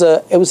 It was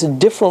a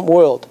different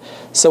world.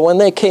 So when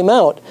they came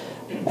out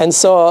and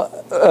saw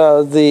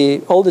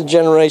the older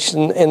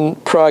generation in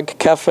Prague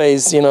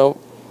cafes,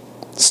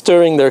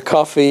 stirring their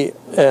coffee,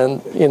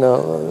 and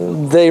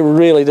they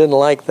really didn't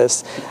like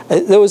this.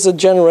 There was a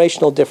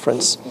generational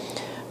difference,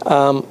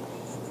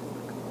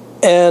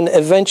 and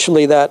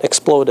eventually that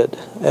exploded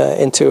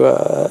into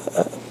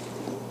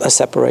a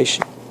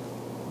separation.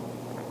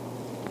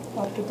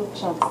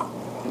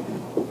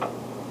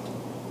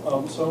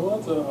 So I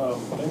wanted to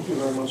thank you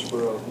very much for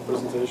the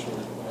presentation.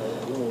 I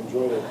really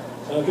enjoyed it.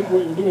 And I think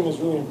what you're doing is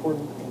really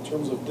important in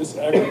terms of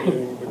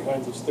disaggregating the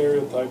kinds of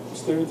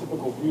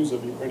stereotypical views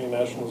of Ukrainian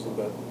nationalism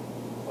that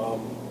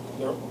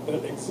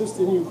exist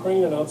in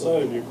Ukraine and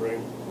outside of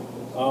Ukraine.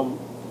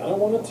 And I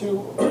wanted to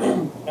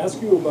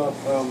ask you about,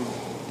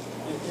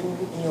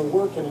 in your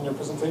work and in your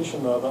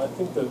presentation, I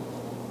think that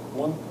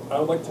I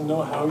would like to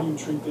know how you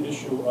treat the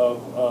issue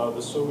of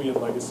the Soviet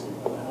legacy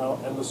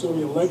and the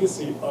Soviet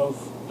legacy of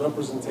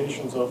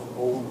representations of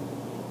OUN,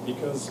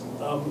 because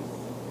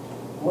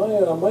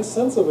my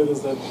sense of it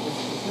is that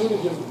if you were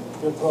to give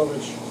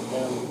Viatrovych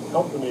and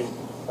company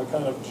a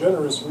kind of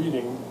generous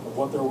reading of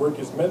what their work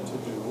is meant to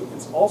do,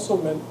 it's also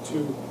meant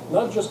to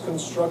not just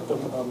construct a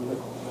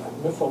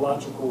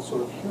mythological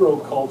sort of hero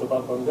cult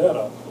about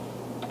Bandera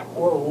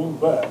or OUN,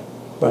 but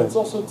it's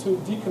also to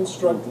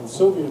deconstruct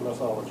Soviet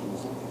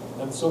mythologies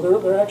And so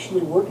they're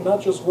actually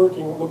not just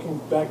looking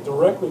back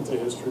directly to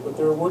history, but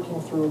they're working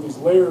through these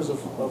layers of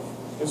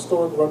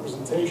historic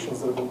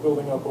representations that have been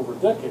building up over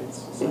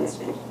decades since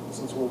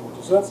World War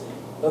II. So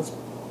that's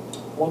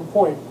one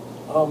point.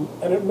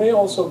 And it may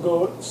also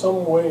go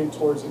some way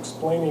towards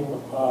explaining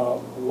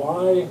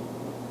why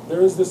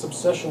there is this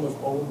obsession with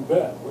own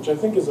bet, which I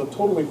think is a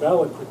totally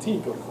valid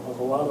critique of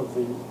a lot of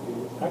the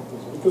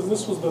actors, because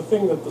this was the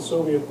thing that the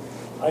Soviet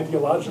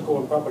ideological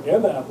and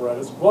propaganda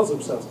apparatus was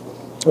obsessed with.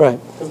 Right.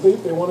 Because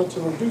they wanted to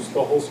reduce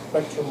the whole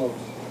spectrum of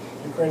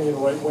Ukrainian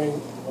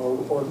right-wing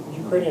or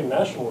Ukrainian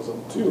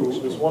nationalism to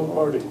this one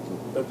party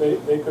that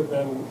they could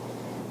then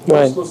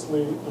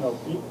mercilessly,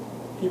 beat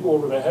people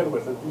over the head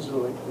with it. These are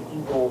like the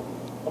evil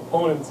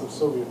opponents of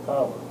Soviet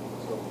power.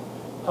 So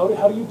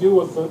how do you deal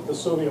with the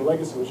Soviet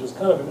legacy, which is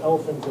kind of an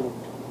elephant in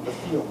the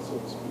field, so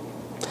to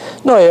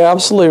speak? No, you're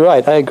absolutely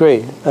right. I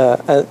agree.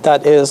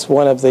 That is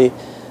one of the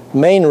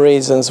main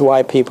reasons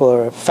why people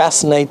are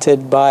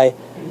fascinated by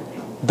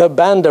the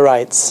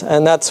Banderites,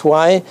 and that's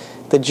why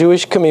the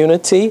Jewish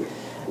community,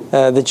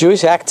 the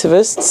Jewish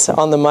activists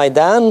on the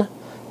Maidan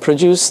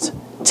produced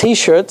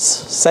T-shirts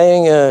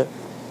saying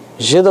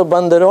Žido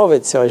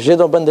Banderovec or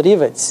Žido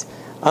Banderivec.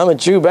 I'm a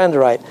Jew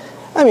Banderite.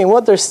 I mean,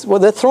 what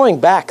they're throwing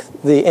back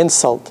the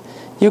insult.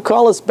 You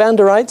call us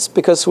Banderites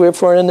because we're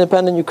for an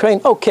independent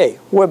Ukraine? Okay,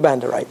 we're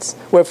Banderites.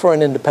 We're for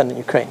an independent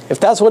Ukraine. If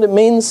that's what it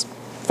means,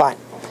 fine.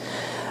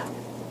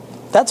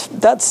 That's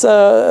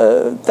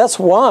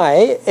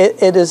why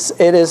it is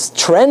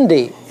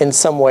trendy in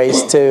some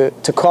ways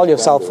to call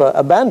yourself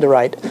a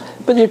Banderite,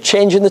 but you're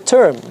changing the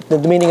term, the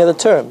meaning of the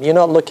term. You're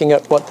not looking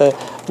at what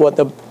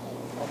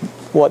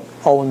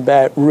Owen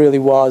Bear really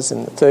was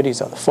in the 30s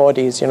or the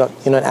 40s.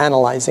 You're not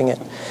analyzing it.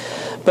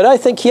 But I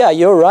think, yeah,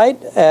 you're right,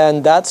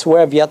 and that's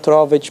where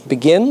Viatrovych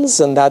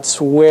begins, and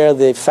that's where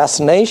the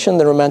fascination,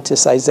 the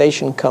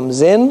romanticization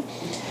comes in.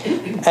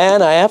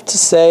 And I have to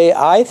say,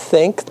 I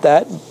think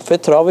that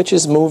Viatrovych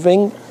is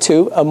moving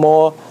to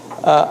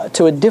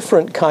to a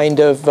different kind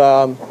of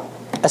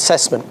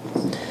assessment.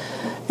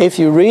 If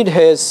you read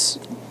his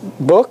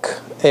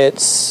book,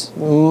 it's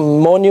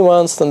more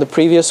nuanced than the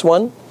previous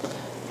one,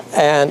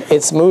 and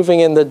it's moving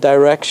in the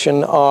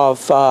direction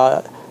of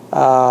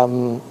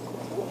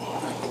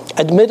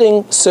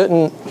admitting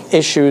certain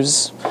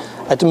issues,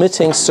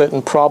 admitting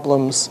certain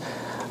problems,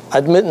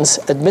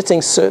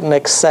 admitting certain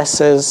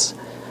excesses.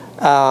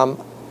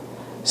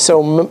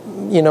 So,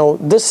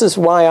 this is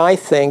why I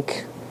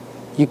think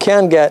you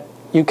can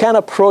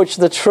approach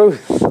the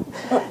truth.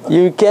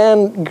 You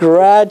can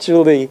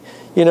gradually,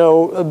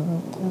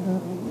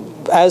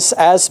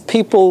 as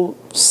people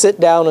sit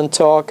down and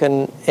talk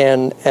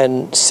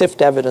and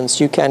sift evidence,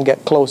 you can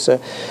get closer.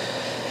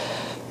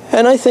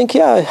 And I think,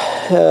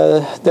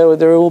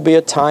 there will be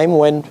a time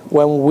when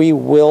we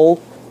will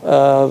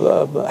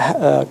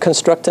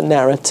construct a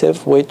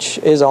narrative which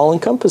is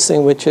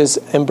all-encompassing, which is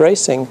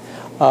embracing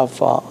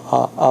of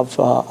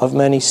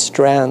many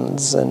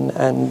strands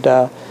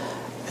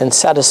and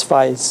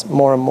satisfies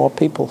more and more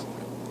people.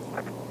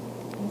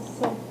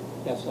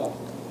 Yes,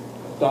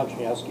 Don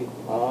Chmielewski.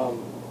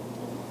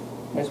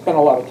 I spent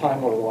a lot of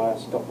time over the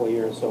last couple of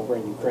years over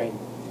in Ukraine,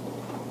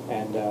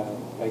 and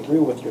I agree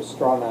with your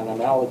straw man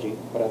analogy,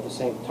 but at the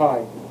same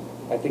time,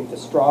 I think the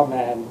straw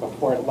man,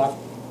 before it left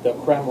the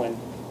Kremlin,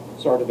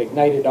 sort of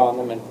ignited on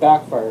them and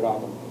backfired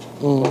on them,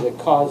 because it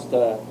caused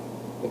the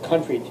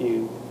country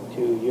to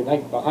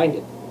unite behind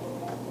it.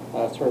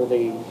 Sort of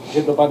the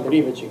Žido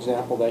Banderivec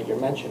example that you're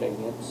mentioning.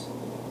 It's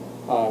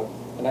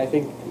and I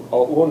think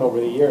OUN over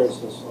the years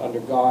has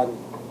undergone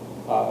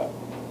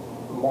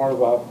more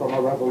of from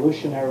a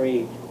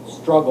revolutionary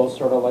struggle,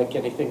 sort of like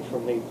anything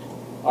from the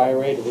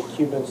IRA to the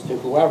Cubans to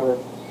whoever,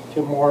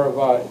 to more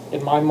of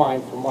in my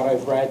mind, from what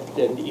I've read,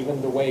 and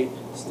even the way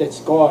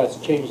Stitsko has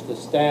changed his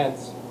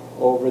stance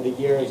over the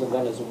years, and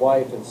then his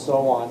wife and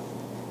so on,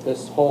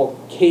 this whole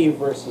Kiev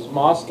versus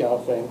Moscow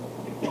thing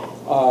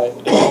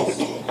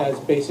has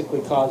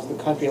basically caused the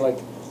country, like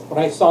when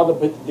I saw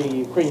the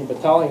Ukrainian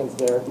battalions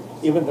there,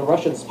 even the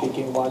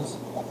Russian-speaking ones,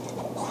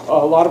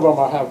 a lot of them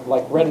have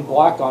like red and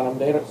black on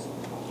them.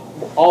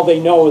 All they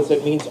know is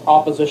it means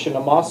opposition to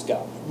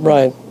Moscow.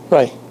 Right.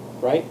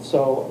 Right?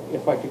 So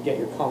if I could get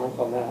your comment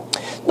on that.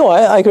 No,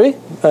 I agree.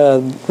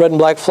 Red and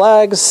black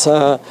flags,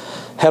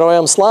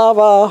 Heroyam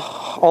Slava,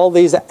 all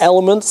these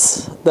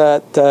elements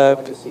that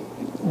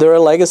they're a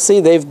legacy.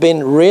 They've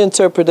been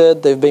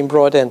reinterpreted, they've been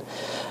brought in.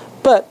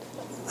 But,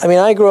 I mean,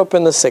 I grew up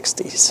in the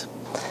 60s.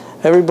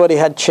 Everybody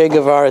had Che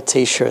Guevara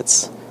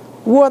T-shirts.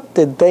 What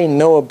did they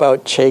know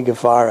about Che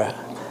Guevara,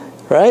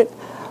 right?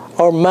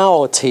 Or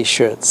Mao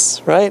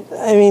T-shirts, right?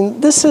 I mean,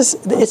 it's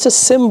a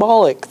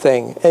symbolic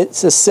thing.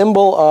 It's a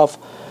symbol of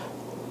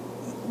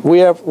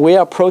we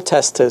are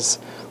protesters.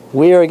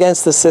 We are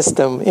against the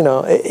system.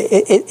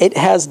 It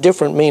has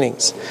different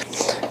meanings.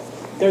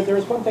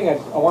 There's one thing I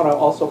want to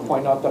also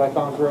point out that I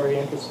found very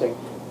interesting.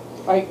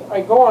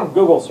 I go on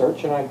Google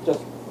search and I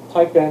just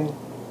type in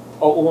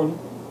OUN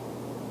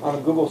on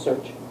a Google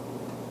search.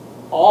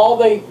 All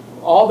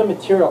the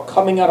material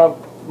coming out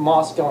of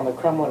Moscow and the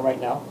Kremlin right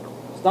now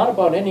It's not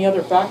about any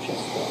other factions.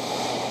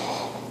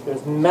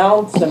 There's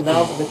mounts and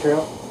mounts of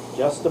material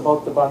just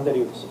about the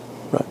Banderistas.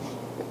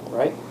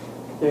 Right?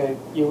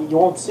 You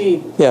won't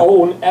see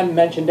OUN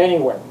mentioned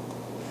anywhere.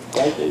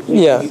 Right?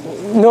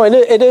 No,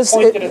 it is.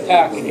 Pointed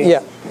attack.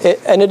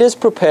 And it is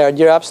prepared.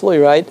 You're absolutely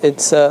right.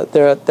 It's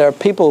there are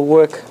people who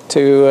work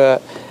to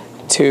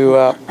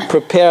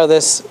prepare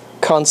this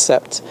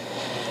concept.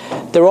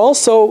 There are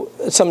also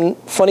some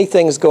funny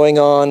things going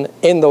on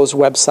in those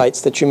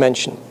websites that you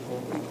mentioned.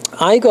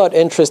 I got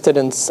interested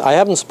in. I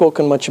haven't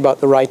spoken much about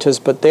the writers,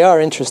 but they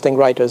are interesting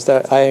writers.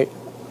 I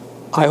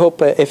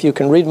hope if you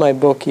can read my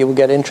book, you will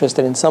get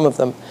interested in some of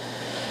them.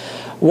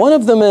 One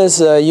of them is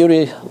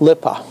Yuri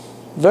Lipa,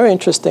 very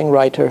interesting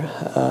writer,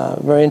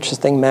 very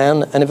interesting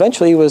man, and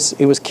eventually he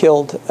was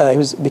killed.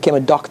 He became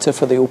a doctor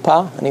for the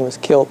UPA, and he was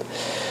killed.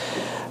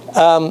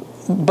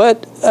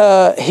 But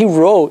he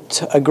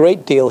wrote a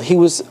great deal. He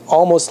was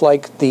almost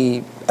like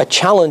a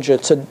challenger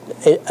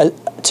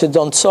to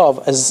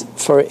Dontsov as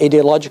for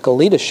ideological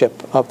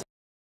leadership of the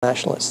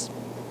nationalists.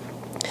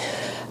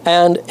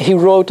 And he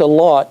wrote a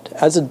lot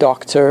as a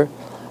doctor,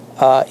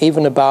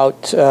 even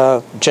about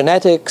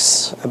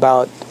genetics,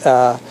 about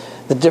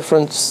the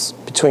difference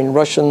between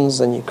Russians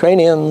and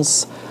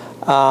Ukrainians,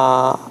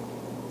 a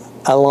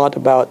lot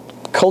about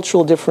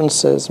cultural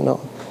differences.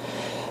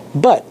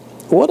 But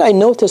what I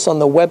noticed on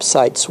the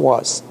websites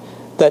was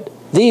that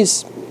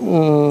these,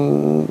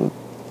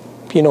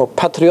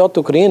 Patriot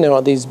Ukraine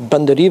or these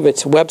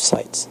Banderivets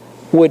websites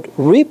would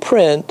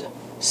reprint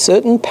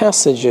certain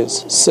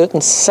passages,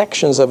 certain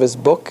sections of his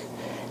book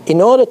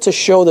in order to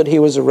show that he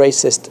was a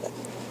racist.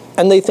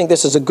 And they think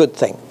this is a good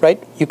thing, right?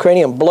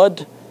 Ukrainian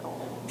blood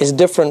is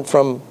different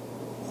from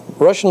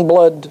Russian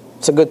blood.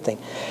 It's a good thing.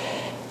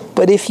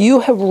 But if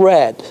you have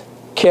read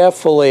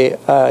carefully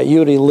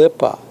Yuri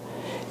Lipa,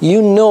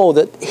 you know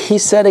that he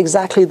said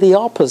exactly the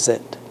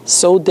opposite.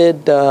 So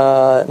did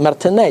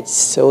Martinez,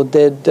 so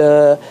did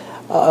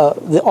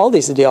all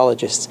these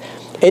ideologists.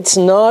 It's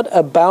not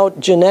about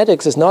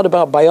genetics, it's not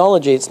about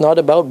biology, it's not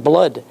about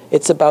blood.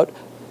 It's about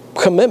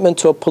commitment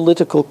to a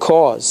political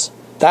cause.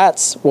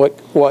 That's what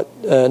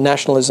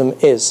nationalism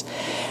is.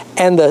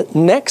 And the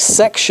next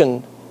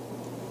section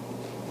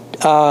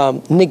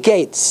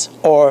negates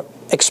or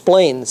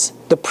explains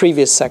the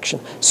previous section.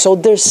 So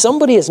there's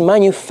somebody is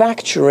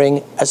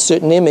manufacturing a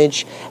certain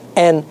image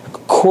and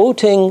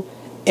quoting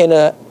in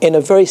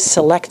a very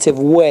selective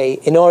way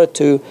in order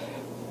to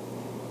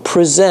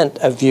present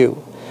a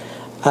view.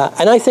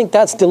 And I think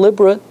that's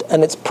deliberate,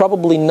 and it's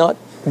probably not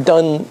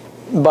done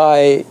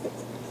by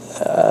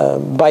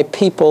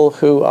people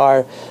who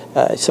are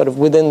sort of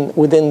within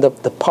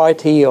the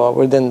party or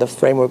within the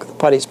framework of the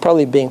party. It's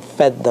probably being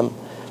fed them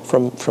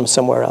from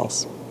somewhere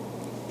else.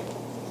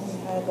 We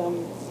had a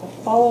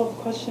follow-up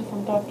question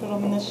from Dr.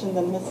 Romanyshyn,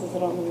 then Mrs.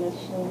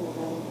 Romanyshyn,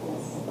 and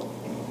yes.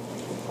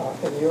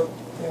 In your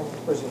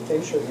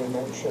presentation, you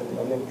mentioned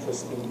an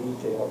interesting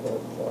detail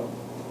that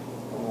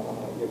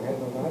Yevgeny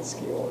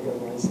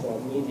organized a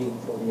meeting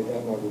for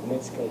Milena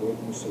Rudnitska with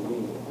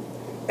Mussolini.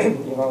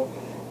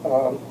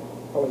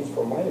 At least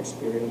from my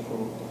experience,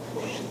 from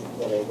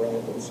what I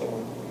read and so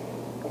on,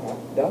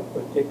 that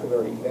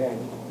particular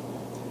event,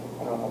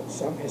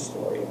 some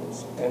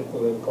historians and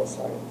political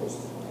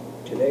scientists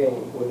today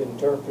would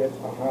interpret,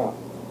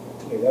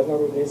 Milena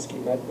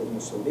Rudnitsky met with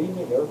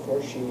Mussolini,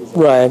 therefore she is a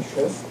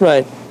fascist.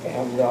 Right.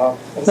 And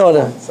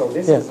so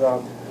this is,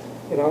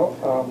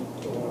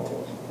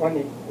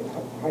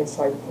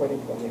 hindsight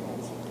 2020.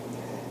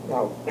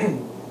 Now,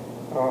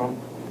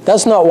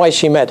 that's not why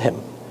she met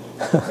him.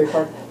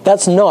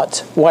 That's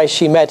not why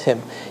she met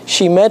him.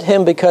 She met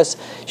him because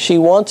she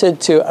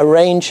wanted to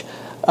arrange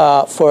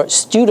for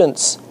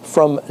students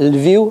from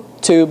Lviv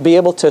to be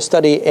able to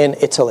study in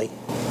Italy.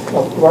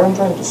 Well, what I'm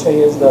trying to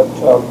say is that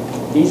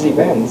these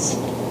events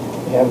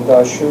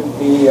should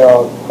be,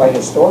 by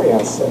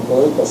historians and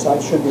political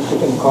science, should be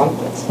put in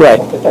context. Right.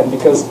 At the time,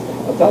 because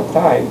at that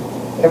time,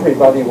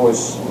 everybody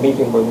was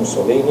meeting with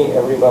Mussolini,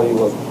 everybody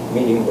was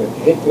meeting with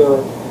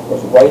Hitler,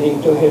 was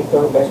writing to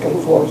Hitler back and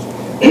forth.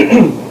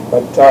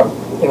 But,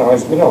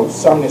 as we know,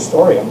 some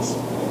historians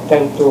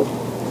tend to,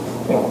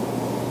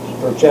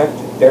 project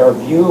their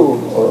view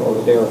or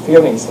their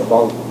feelings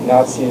about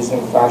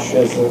Nazism,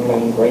 fascism,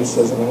 and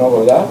racism and all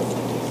of that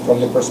from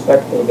the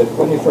perspective of the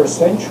 21st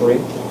century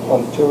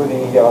onto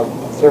the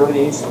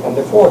 30s and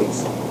the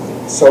 40s.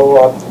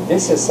 So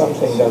this is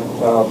something that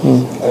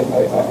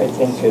I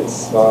think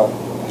it's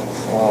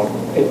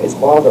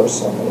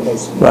bothersome and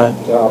it's not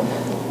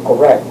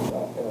correct.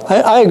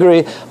 I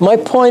agree. My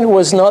point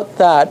was not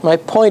that. My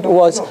point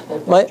was...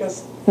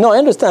 No, I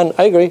understand.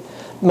 I agree.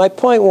 My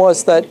point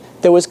was that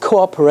there was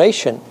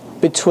cooperation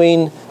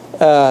between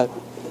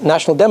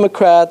National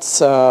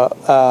Democrats,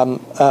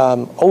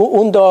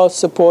 UNDO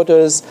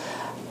supporters,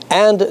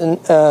 and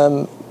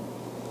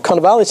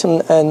Konovalis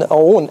and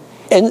OUN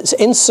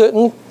in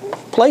certain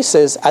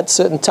places at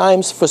certain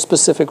times for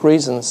specific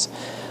reasons.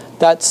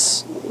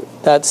 That's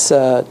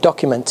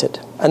documented.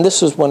 And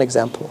this was one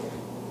example.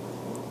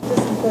 This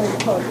is very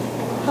hard.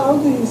 How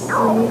do you see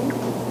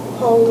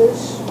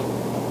Polish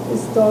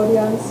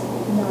historians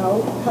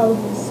now, how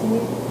do you see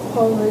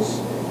Polish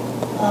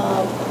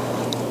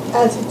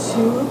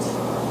attitude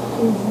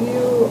in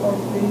view of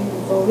the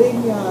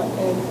Volodymyr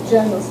and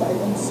genocide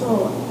and so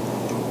on?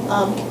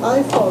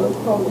 I follow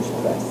Polish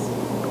press.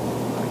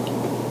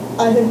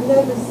 I have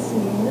never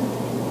seen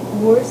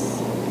worse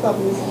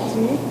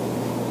publicity,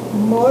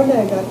 more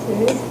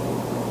negative,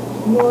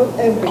 more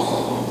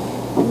everything.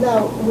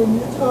 Now, when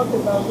you talk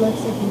about, let's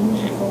say, the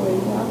movie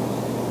Volodymyr,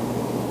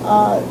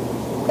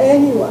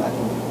 anyone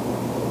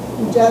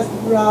who just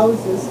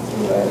browses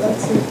through,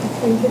 let's say,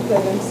 between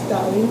Hitler and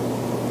Stalin,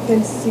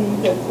 can see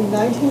that in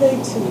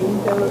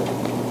 1918 there were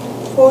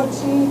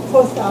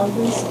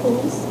 44,000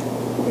 schools,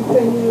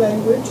 Ukrainian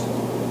language.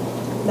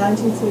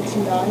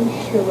 1939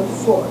 there were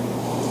 4.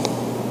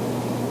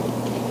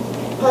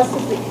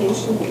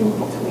 Pacification in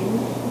between,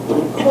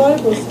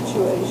 horrible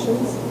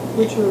situations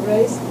which were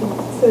raised in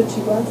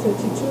 31,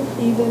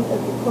 32, even at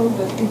the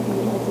Congress in the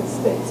United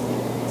States.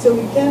 So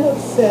we cannot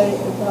say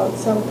about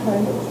some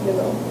kind of,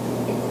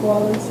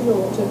 equality or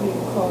whatever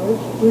you call it,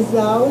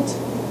 without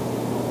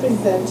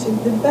presenting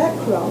the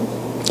background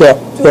to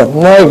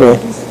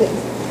these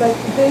things. But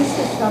this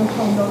is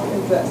somehow not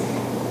addressed.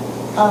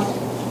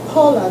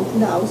 Poland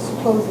now,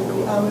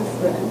 supposedly our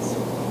friends,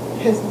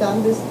 has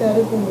done this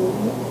terrible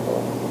movie,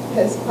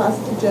 has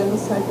passed the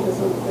genocide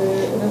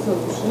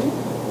resolution,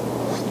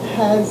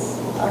 has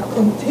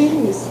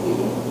continuously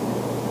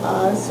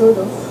sort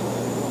of,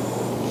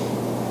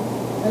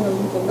 I don't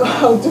even know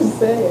how to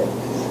say it,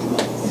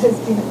 has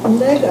been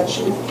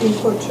negative in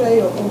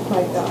portrayal of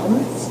Maidan.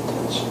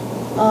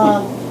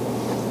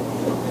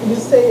 You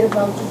say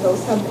about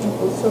some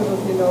people sort of,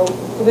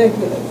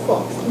 regular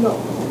folks. No.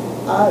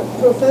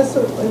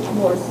 Professor at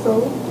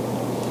Warsaw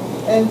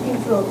and in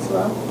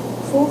Wrocław,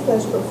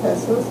 full-fledged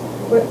professors,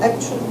 were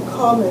actually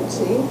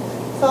commenting,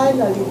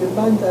 finally the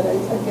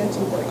Banderites are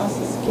getting their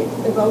asses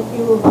kicked, about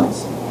Ilovac.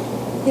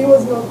 He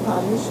was not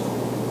punished.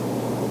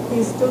 He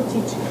is still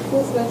teaching,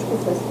 full-fledged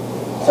professor.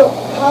 So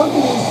how do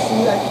you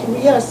see,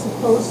 we are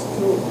supposed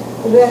to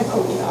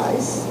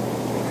recognize,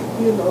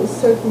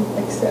 certain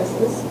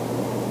excesses.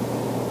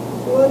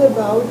 What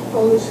about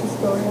Polish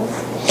historians,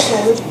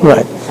 Polish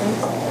politicians?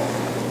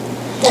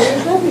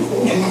 Polish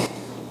everything.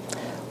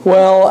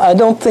 Well, I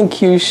don't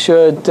think you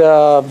should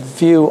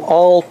view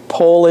all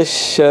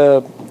Polish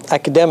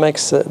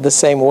academics the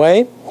same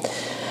way,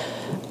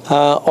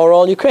 or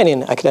all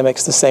Ukrainian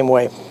academics the same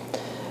way.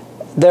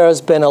 There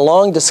has been a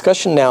long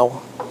discussion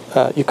now.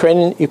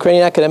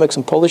 Ukrainian academics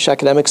and Polish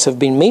academics have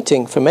been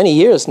meeting for many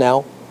years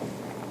now,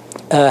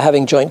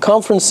 having joint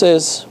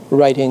conferences,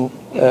 writing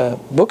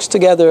books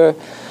together,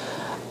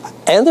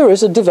 and there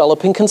is a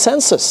developing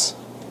consensus.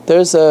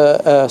 There's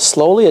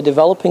slowly a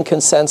developing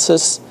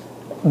consensus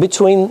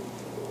between,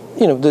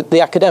 the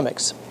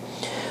academics.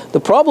 The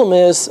problem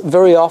is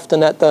very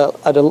often at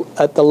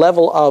the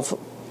level of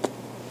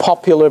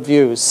popular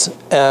views,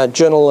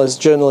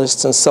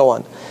 journalists, and so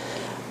on,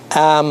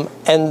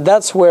 and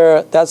that's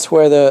where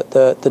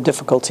the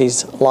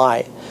difficulties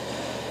lie.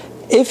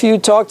 If you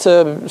talk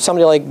to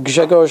somebody like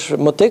Grzegorz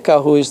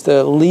Motyka, who is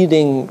the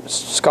leading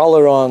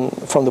scholar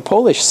from the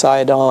Polish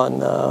side on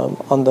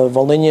the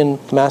Volhynian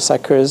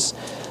massacres,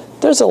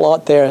 there's a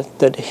lot there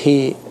that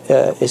he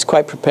is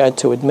quite prepared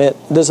to admit.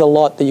 There's a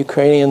lot the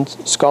Ukrainian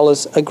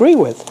scholars agree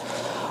with.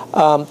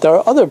 There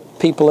are other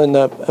people in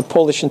the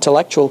Polish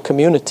intellectual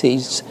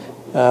communities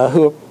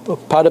who are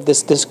part of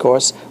this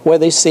discourse where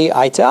they see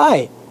eye to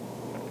eye.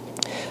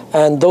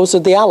 And those are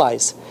the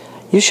allies.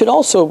 You should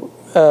also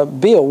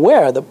be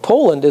aware that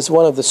Poland is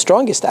one of the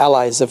strongest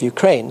allies of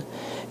Ukraine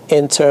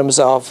in terms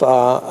of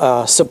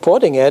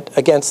supporting it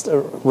against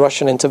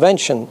Russian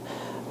intervention,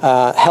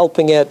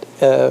 helping it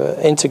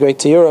integrate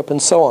to Europe,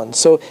 and so on.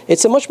 So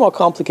it's a much more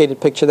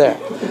complicated picture there.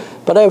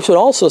 But I should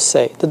also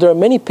say that there are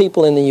many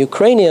people in the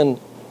Ukrainian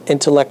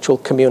intellectual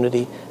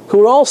community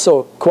who are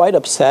also quite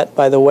upset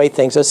by the way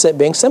things are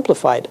being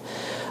simplified.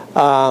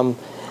 Taras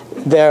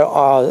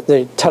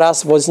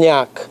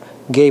Wozniak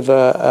gave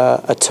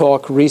a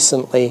talk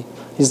recently.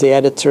 He's the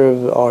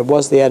editor, or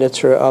was the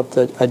editor of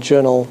a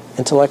journal,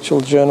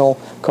 intellectual journal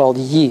called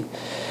Yi.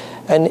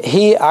 And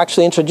he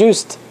actually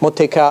introduced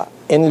Motyka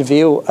in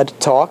Lviv at a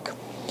talk,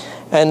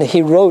 and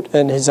he wrote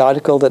in his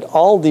article that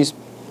all these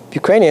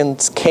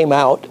Ukrainians came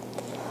out.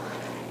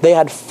 They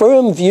had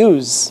firm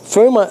views,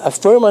 a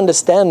firm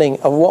understanding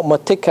of what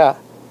Motyka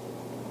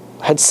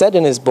had said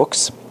in his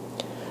books,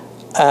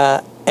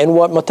 and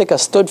what Motyka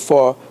stood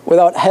for,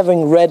 without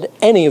having read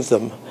any of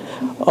them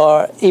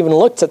or even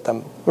looked at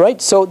them.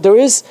 Right? So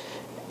there's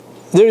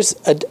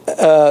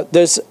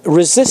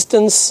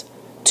resistance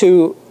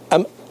to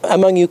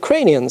among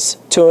Ukrainians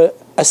to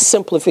a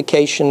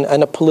simplification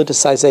and a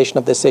politicization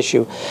of this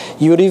issue.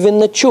 Yuri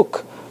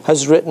Vinnachuk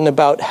has written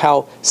about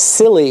how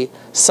silly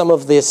some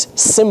of this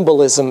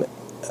symbolism,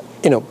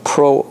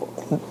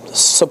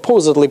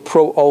 supposedly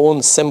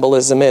pro-OUN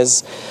symbolism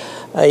is.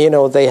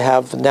 They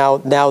have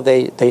now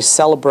they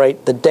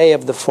celebrate the day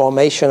of the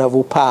formation of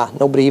UPA.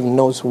 Nobody even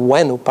knows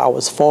when UPA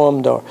was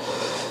formed, or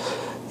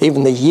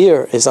even the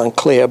year is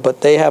unclear,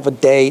 but they have a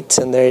date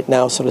and they're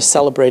now sort of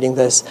celebrating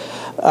this.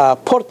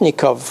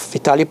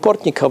 Vitaly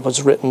Portnikov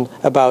has written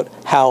about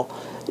how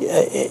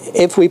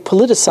if we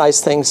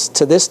politicize things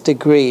to this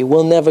degree,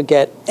 we'll never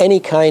get any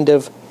kind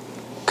of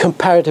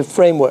comparative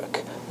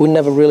framework. We'll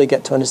never really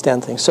get to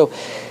understand things. So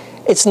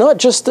it's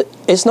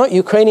not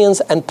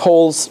Ukrainians and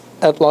Poles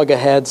at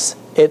loggerheads.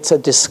 It's a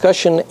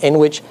discussion in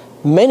which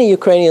many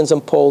Ukrainians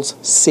and Poles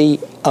see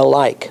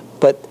alike,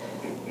 but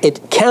it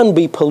can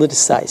be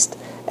politicized.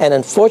 And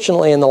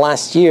unfortunately, in the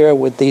last year,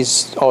 with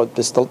this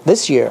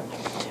year,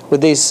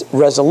 with these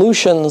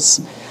resolutions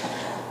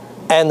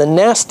and the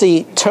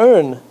nasty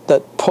turn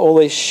that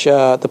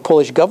the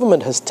Polish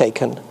government has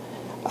taken,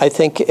 I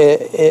think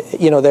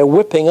they're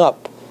whipping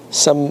up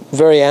some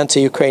very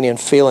anti-Ukrainian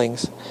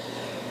feelings.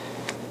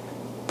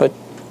 But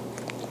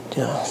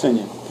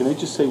Ksenia, can I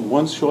just say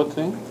one short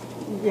thing?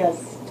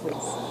 Yes, please.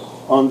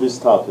 On this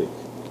topic,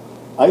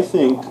 I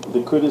think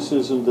the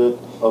criticism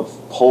of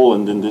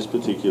Poland in this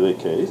particular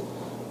case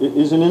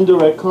is an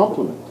indirect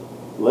compliment.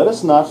 Let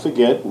us not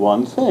forget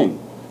one thing.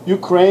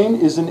 Ukraine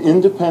is an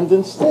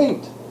independent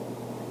state.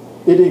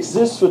 It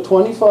exists for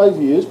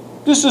 25 years.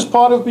 This is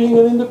part of being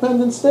an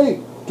independent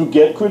state. To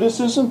get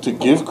criticism, to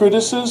give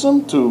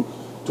criticism, to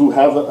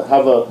have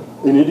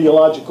an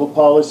ideological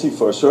policy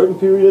for a certain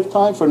period of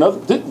time, for another.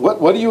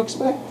 What do you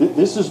expect?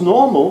 This is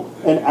normal,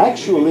 and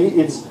actually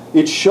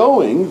it's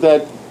showing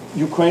that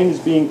Ukraine is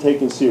being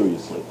taken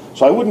seriously.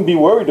 So I wouldn't be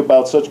worried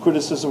about such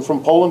criticism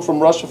from Poland,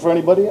 from Russia, for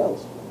anybody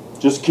else.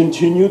 Just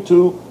continue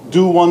to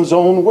do one's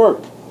own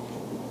work,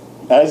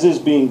 as is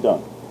being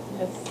done.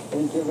 Yes.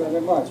 Thank you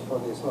very much for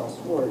these last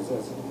words.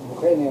 As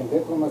Ukrainian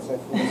diplomats, I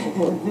fully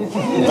support you.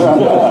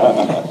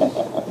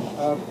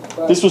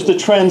 This was the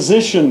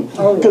transition,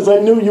 because I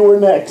knew you were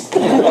next.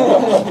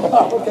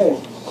 Okay.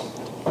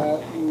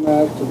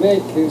 To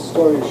make this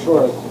story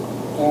short,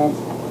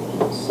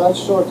 such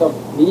sort of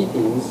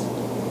meetings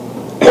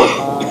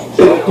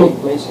should take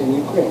place in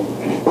Ukraine.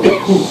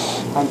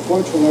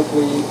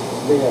 Unfortunately,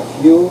 they are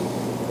few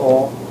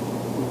or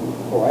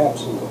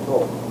absent at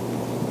all.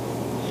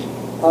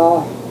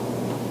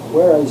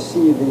 Where I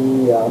see the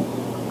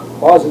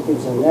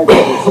positives and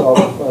negatives of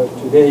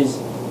today's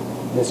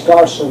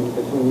discussion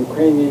between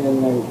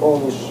Ukrainian and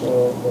Polish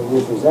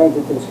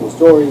representatives,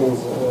 historians,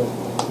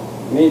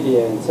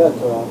 media, etc.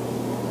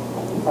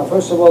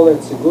 First of all,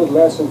 it's a good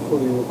lesson for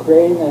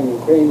Ukraine and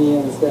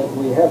Ukrainians that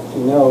we have to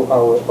know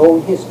our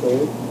own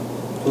history,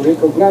 to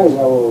recognize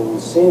our own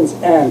sins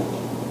and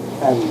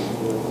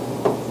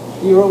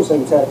heroes,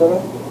 etc.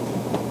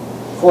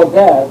 For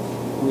that,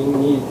 we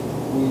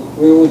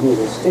would need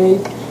a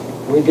state.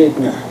 We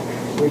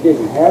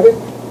didn't have it.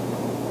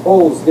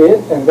 Poles did,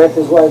 and that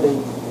is why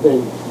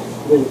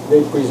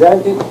they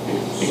presented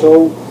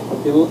so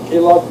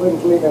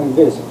eloquently and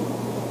visibly.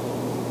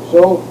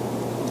 So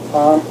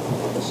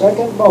the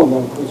second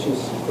moment, which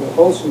is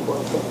also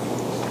important.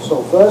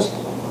 So first,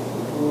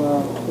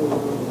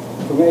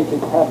 to make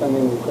it happen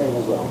in Ukraine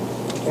as well,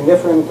 in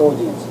different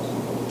audiences.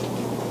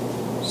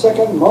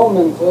 Second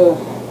moment,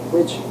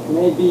 which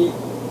maybe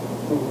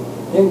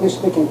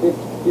English-speaking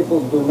people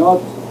do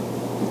not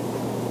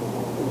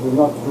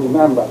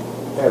remember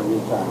every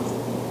time.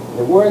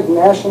 The word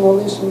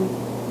nationalism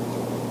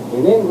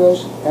in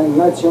English and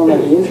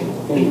nationalism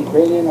in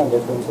Ukrainian are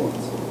different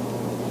things.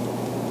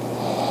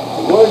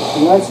 The word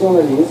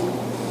nationalism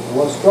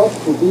was thought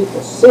to be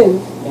a sin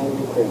in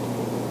Ukraine.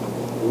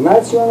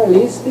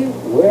 Nationalists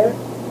were,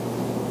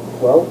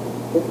 well,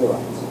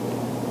 Hitlerites,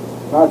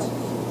 Nazis.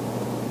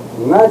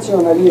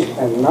 Nationalists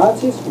and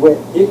Nazis were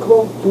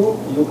equal to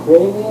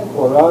Ukrainian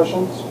or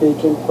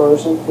Russian-speaking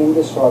person in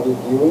the Soviet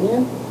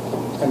Union,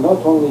 and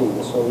not only in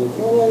the Soviet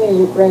Union, in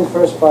Ukraine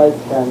first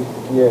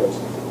 5-10 years,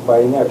 by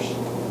inertia.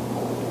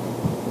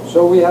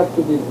 So we have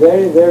to be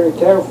very, very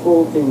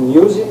careful in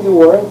using the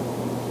word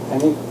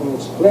and in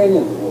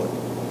explaining the word.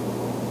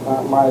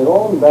 My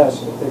own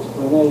best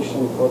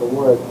explanation for the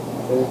word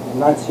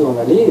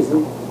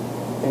nationalism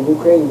in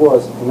Ukraine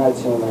was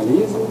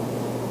nationalism,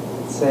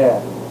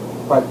 це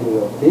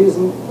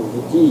patriotism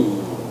в дії.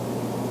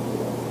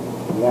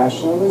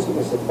 Nationalism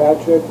is a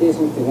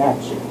patriotism in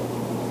action.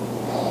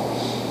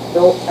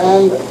 So,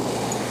 and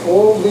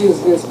all these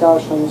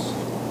discussions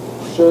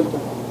should,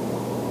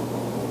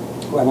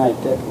 when I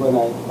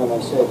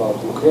say about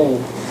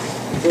Ukraine,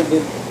 should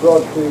be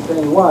brought to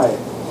Ukraine. Why?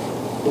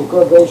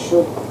 Because they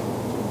should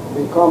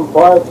become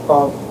part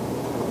of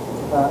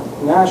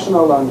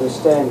national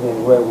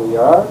understanding where we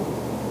are,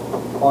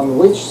 on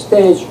which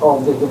stage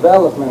of the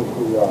development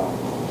we are.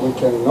 We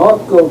cannot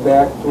go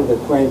back to the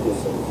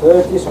 20s and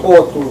 30s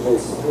or to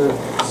this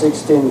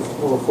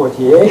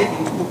 1648,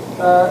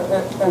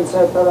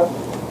 etc.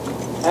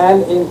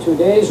 And in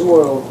today's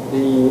world,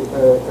 the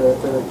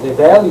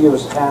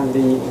values and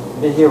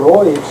the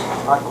heroics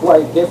are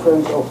quite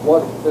different of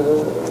what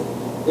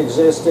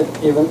existed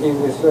even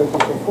in the 30s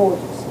or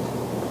 40s.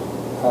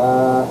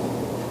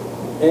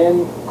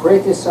 In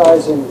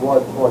criticizing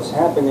what was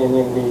happening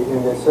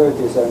in the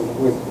 30s and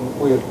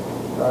with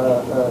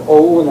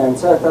OUN,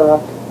 etc.,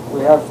 we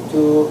have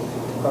to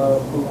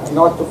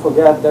not to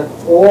forget that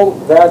all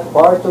that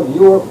part of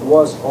Europe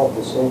was of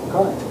the same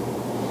kind.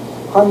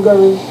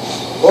 Hungary,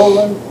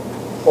 Poland,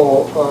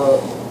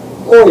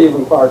 or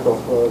even part of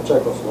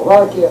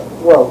Czechoslovakia.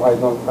 Well, I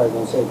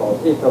don't say about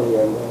Italy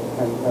and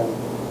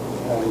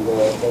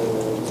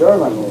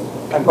Germany,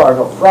 and part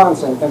of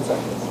France and so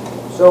on.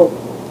 So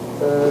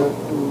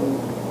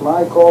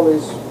my call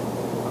is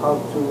how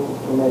to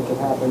make it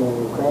happen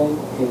in Ukraine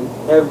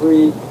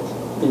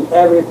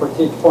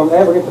on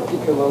every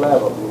particular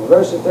level: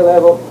 university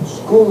level,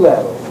 school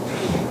level,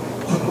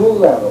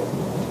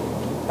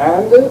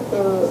 and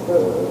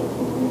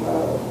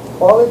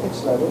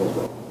politics level as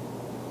well.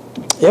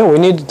 Yeah, we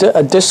need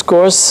a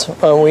discourse.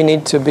 We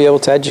need to be able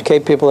to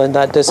educate people in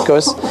that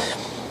discourse.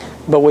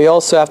 But we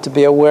also have to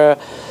be aware.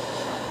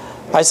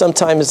 I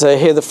sometimes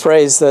hear the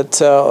phrase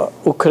that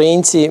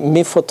Ukrainci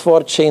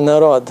mifotvorчий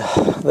народ.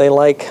 They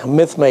like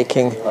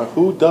myth-making.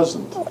 Who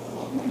doesn't?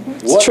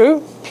 It's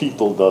true.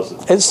 People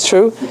doesn't. It's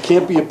true. You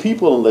can't be a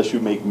people unless you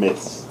make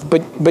myths.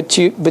 But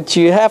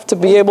you have to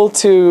be able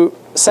to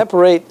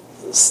separate,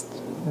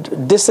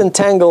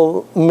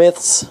 disentangle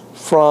myths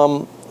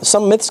from.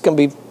 Some myths can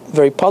be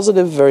very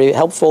positive, very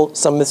helpful.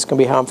 Some myths can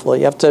be harmful.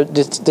 You have to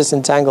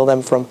disentangle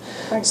them from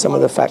Frank, some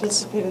of the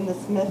facts. Participate in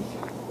this myth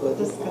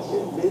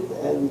discussion. Myth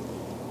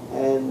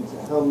and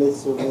how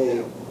myths are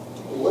made.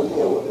 One thing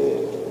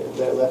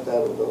that I left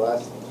out of the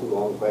last too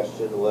long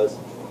question was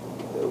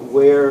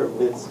where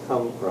myths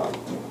come from.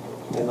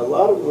 And a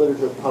lot of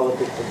literature,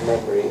 politics, and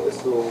memory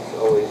assumes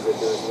always that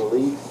there's an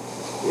elite.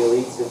 The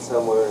elite sits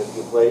somewhere in a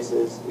few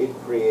places. It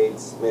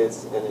creates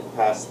myths and it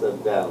passes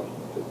them down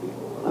to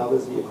people. And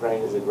obviously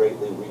Ukraine is a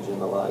greatly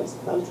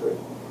regionalized country.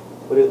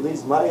 But at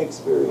least my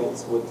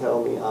experience would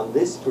tell me on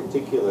this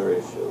particular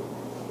issue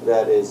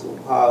that is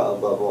upa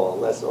above all,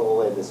 less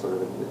Oleh is sort of,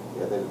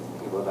 that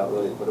people are not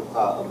really, but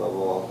upa above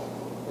all.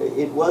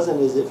 It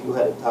wasn't as if you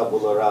had a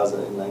tabula rasa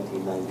in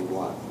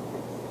 1991.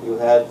 You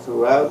had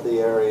throughout the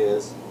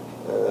areas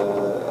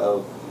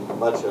of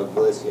much of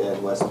Galicia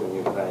and western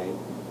Ukraine,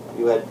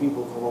 you had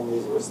people for whom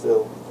these were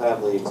still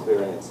family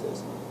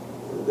experiences.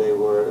 They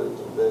were,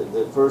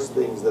 the first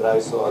things that I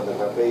saw in the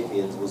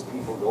Carpathians was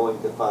people going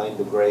to find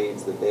the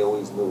graves that they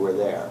always knew were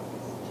there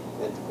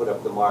and to put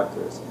up the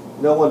markers.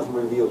 No one from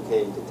Review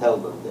came to tell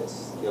them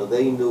this. You know,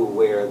 they knew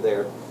where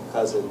their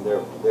cousin, their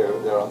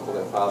uncle,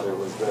 their father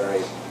was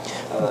buried.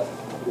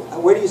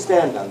 Where do you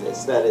stand on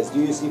this? That is, do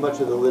you see much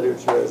of the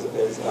literature as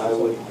I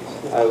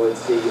would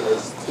see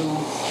as too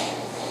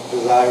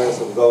desirous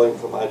of going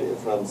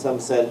from some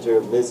center,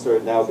 myths are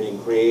now being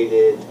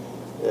created?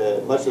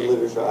 Much of the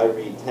literature I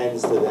read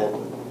tends to then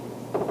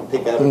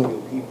pick out a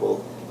few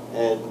people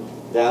and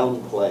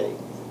downplay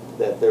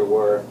that there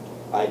were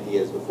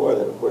ideas before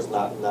that, of course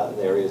not in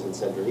areas in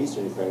Central and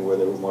Eastern Ukraine where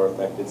they were more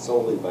affected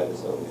solely by the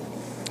Soviets.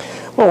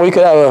 Well, we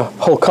could have a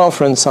whole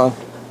conference on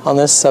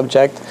this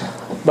subject,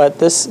 but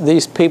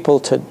these people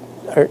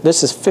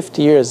this is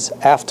 50 years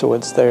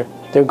afterwards. They're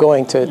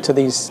going to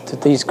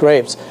these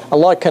graves. A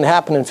lot can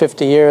happen in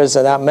 50 years,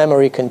 and that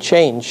memory can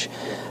change.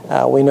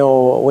 We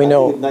know. I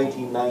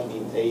think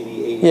 1990,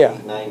 80, 88, yeah.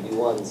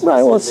 91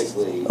 right. Well,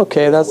 specifically.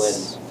 Okay,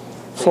 that's.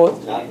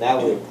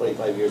 Now we're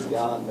 25 years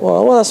gone.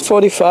 Well, that's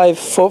 40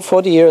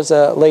 years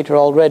later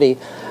already.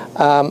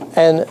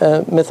 And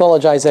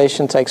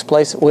mythologization takes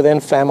place within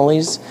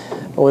families,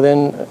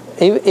 within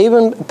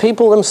even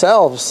people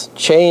themselves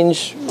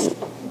change,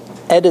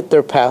 edit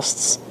their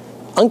pasts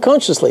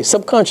unconsciously,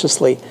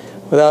 subconsciously,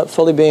 without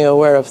fully being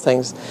aware of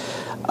things.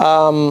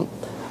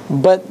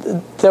 But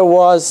there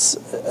was,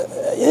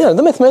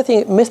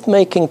 the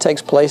myth-making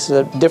takes place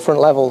at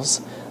different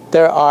levels.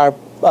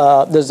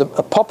 There's a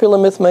popular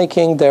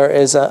myth-making, there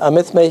is a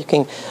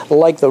myth-making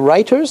like the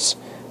writers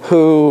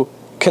who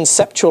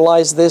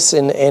conceptualize this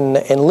in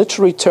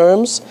literary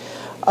terms.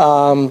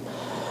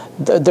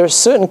 There's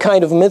certain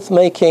kind of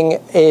myth-making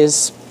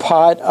is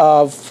part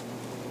of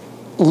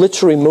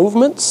literary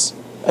movements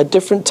at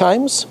different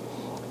times.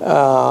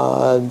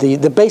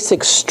 The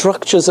basic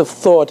structures of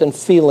thought and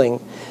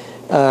feeling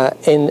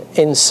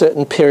in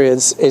certain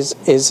periods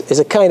is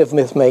a kind of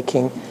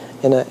myth-making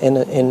in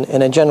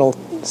a general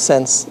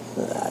sense.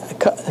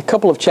 A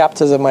couple of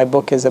chapters of my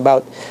book is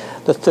about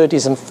the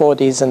 30s and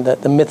 40s and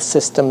the myth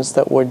systems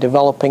that were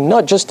developing,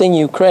 not just in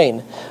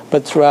Ukraine,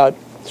 but throughout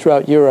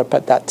Europe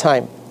at that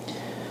time.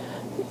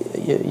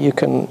 You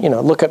can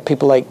look at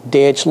people like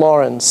D.H.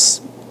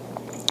 Lawrence,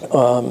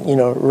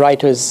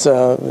 writers,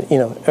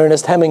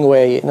 Ernest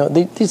Hemingway.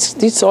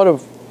 These sort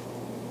of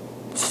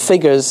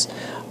figures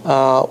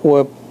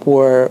were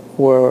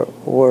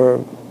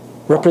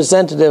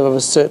representative of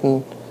a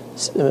certain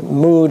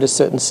mood, a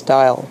certain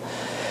style.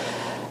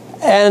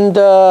 And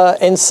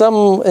in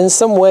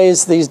some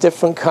ways, these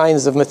different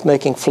kinds of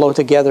myth-making flow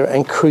together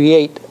and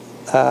create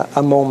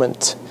a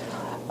moment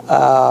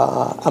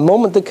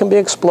that can be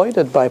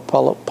exploited by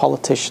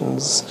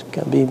politicians,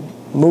 can be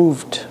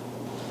moved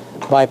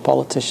by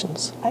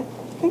politicians. I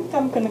think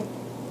I'm going to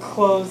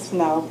close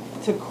now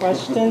to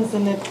questions,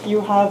 and if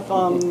you have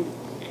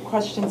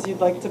questions you'd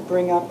like to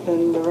bring up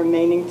in the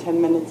remaining 10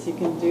 minutes, you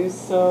can do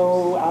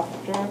so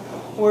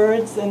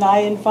afterwards. And I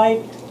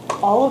invite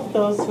all of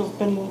those who've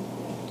been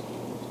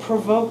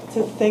provoked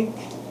to think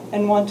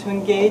and want to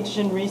engage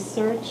in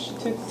research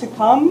to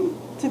come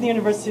to the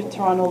University of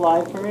Toronto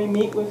Library,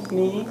 meet with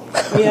me.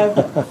 We have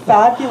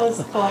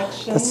fabulous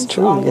collections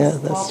on this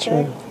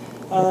topic.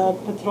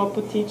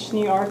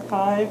 Petroputichny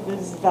archive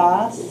is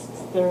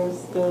vast.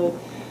 There's the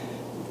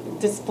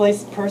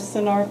Displaced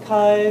Person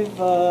Archive,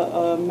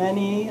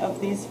 many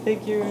of these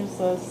figures,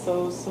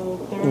 so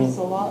there's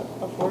a lot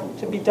of work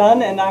to be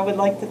done, and I would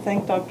like to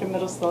thank Dr.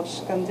 Myroslav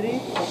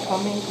Shkandrij for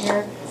coming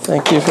here.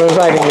 Thank you for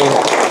inviting me.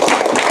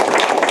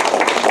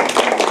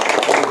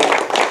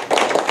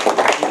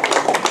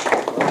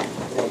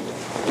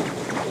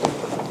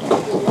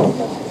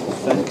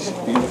 Thanks,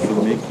 Steve, for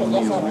making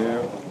me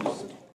aware